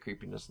represented by the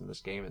creepiness in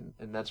this game,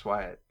 and that's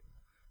why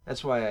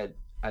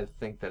I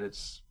think that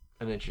it's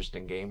an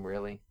interesting game.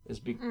 Really,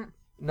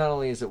 not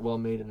only is it well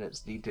made in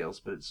its details,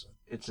 but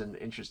it's an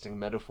interesting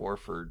metaphor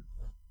for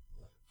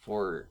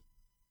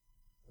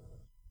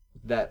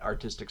that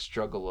artistic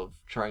struggle of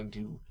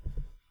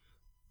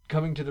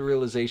coming to the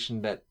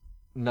realization that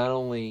not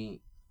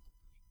only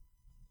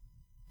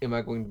am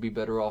I going to be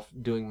better off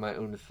doing my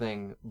own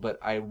thing, but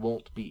I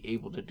won't be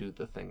able to do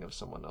the thing of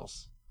someone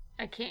else.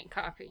 I can't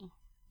copy.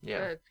 Yeah.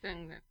 The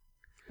thing that...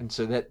 And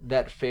so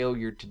that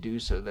failure to do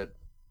so,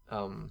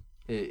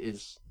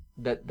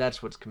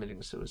 that's what's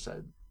committing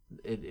suicide.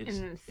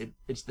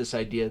 It's this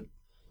idea,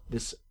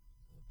 this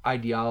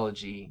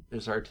ideology,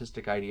 this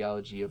artistic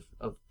ideology of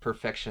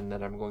perfection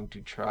that I'm going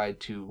to try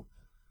to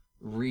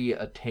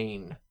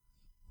re-attain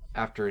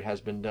after it has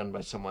been done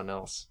by someone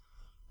else.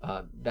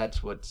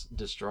 That's what's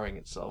destroying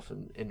itself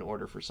in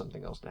order for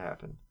something else to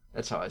happen.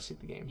 That's how I see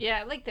the game. Yeah,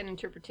 I like that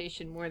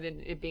interpretation more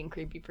than it being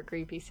creepy for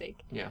creepy's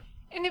sake. Yeah.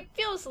 And it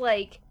feels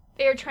like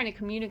they're trying to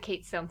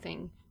communicate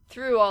something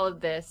through all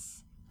of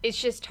this.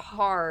 It's just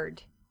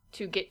hard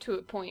to get to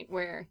a point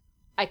where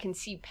I can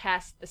see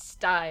past the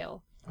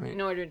style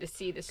in order to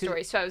see the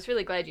story. So I was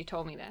really glad you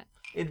told me that.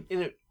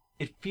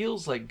 It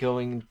feels like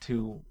going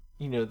to,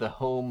 the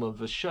home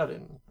of a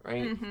shut-in,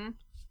 right? Mm-hmm.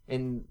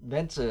 And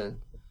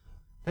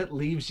that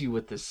leaves you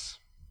with this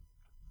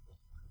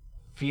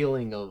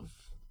feeling of,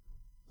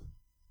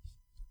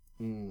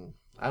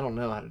 I don't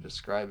know how to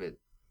describe it,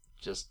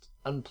 just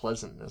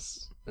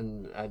unpleasantness,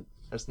 and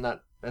that's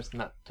not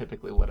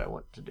typically what I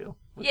want to do.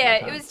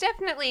 Yeah, it was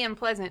definitely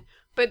unpleasant,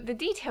 but the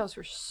details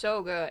were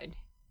so good.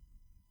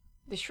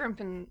 The shrimp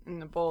in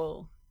the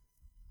bowl.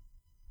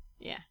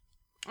 Yeah.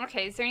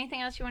 Okay, is there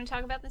anything else you want to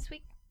talk about this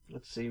week?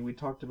 Let's see, we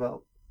talked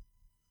about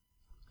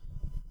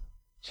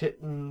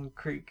Chitin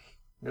Creek,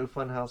 No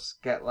Funhouse,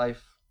 Scat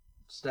Life,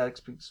 Static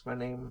Speaks My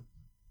Name,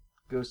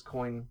 Ghost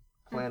Coin,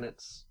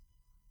 Planets,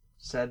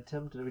 Sad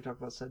Tim. Did we talk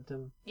about Sad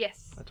Tim?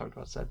 Yes. I talked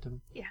about Sad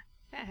Tim. Yeah,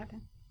 that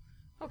happened.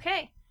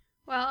 Okay.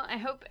 Well, I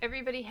hope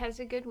everybody has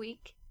a good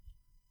week,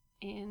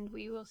 and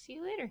we will see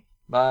you later.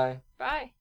 Bye. Bye.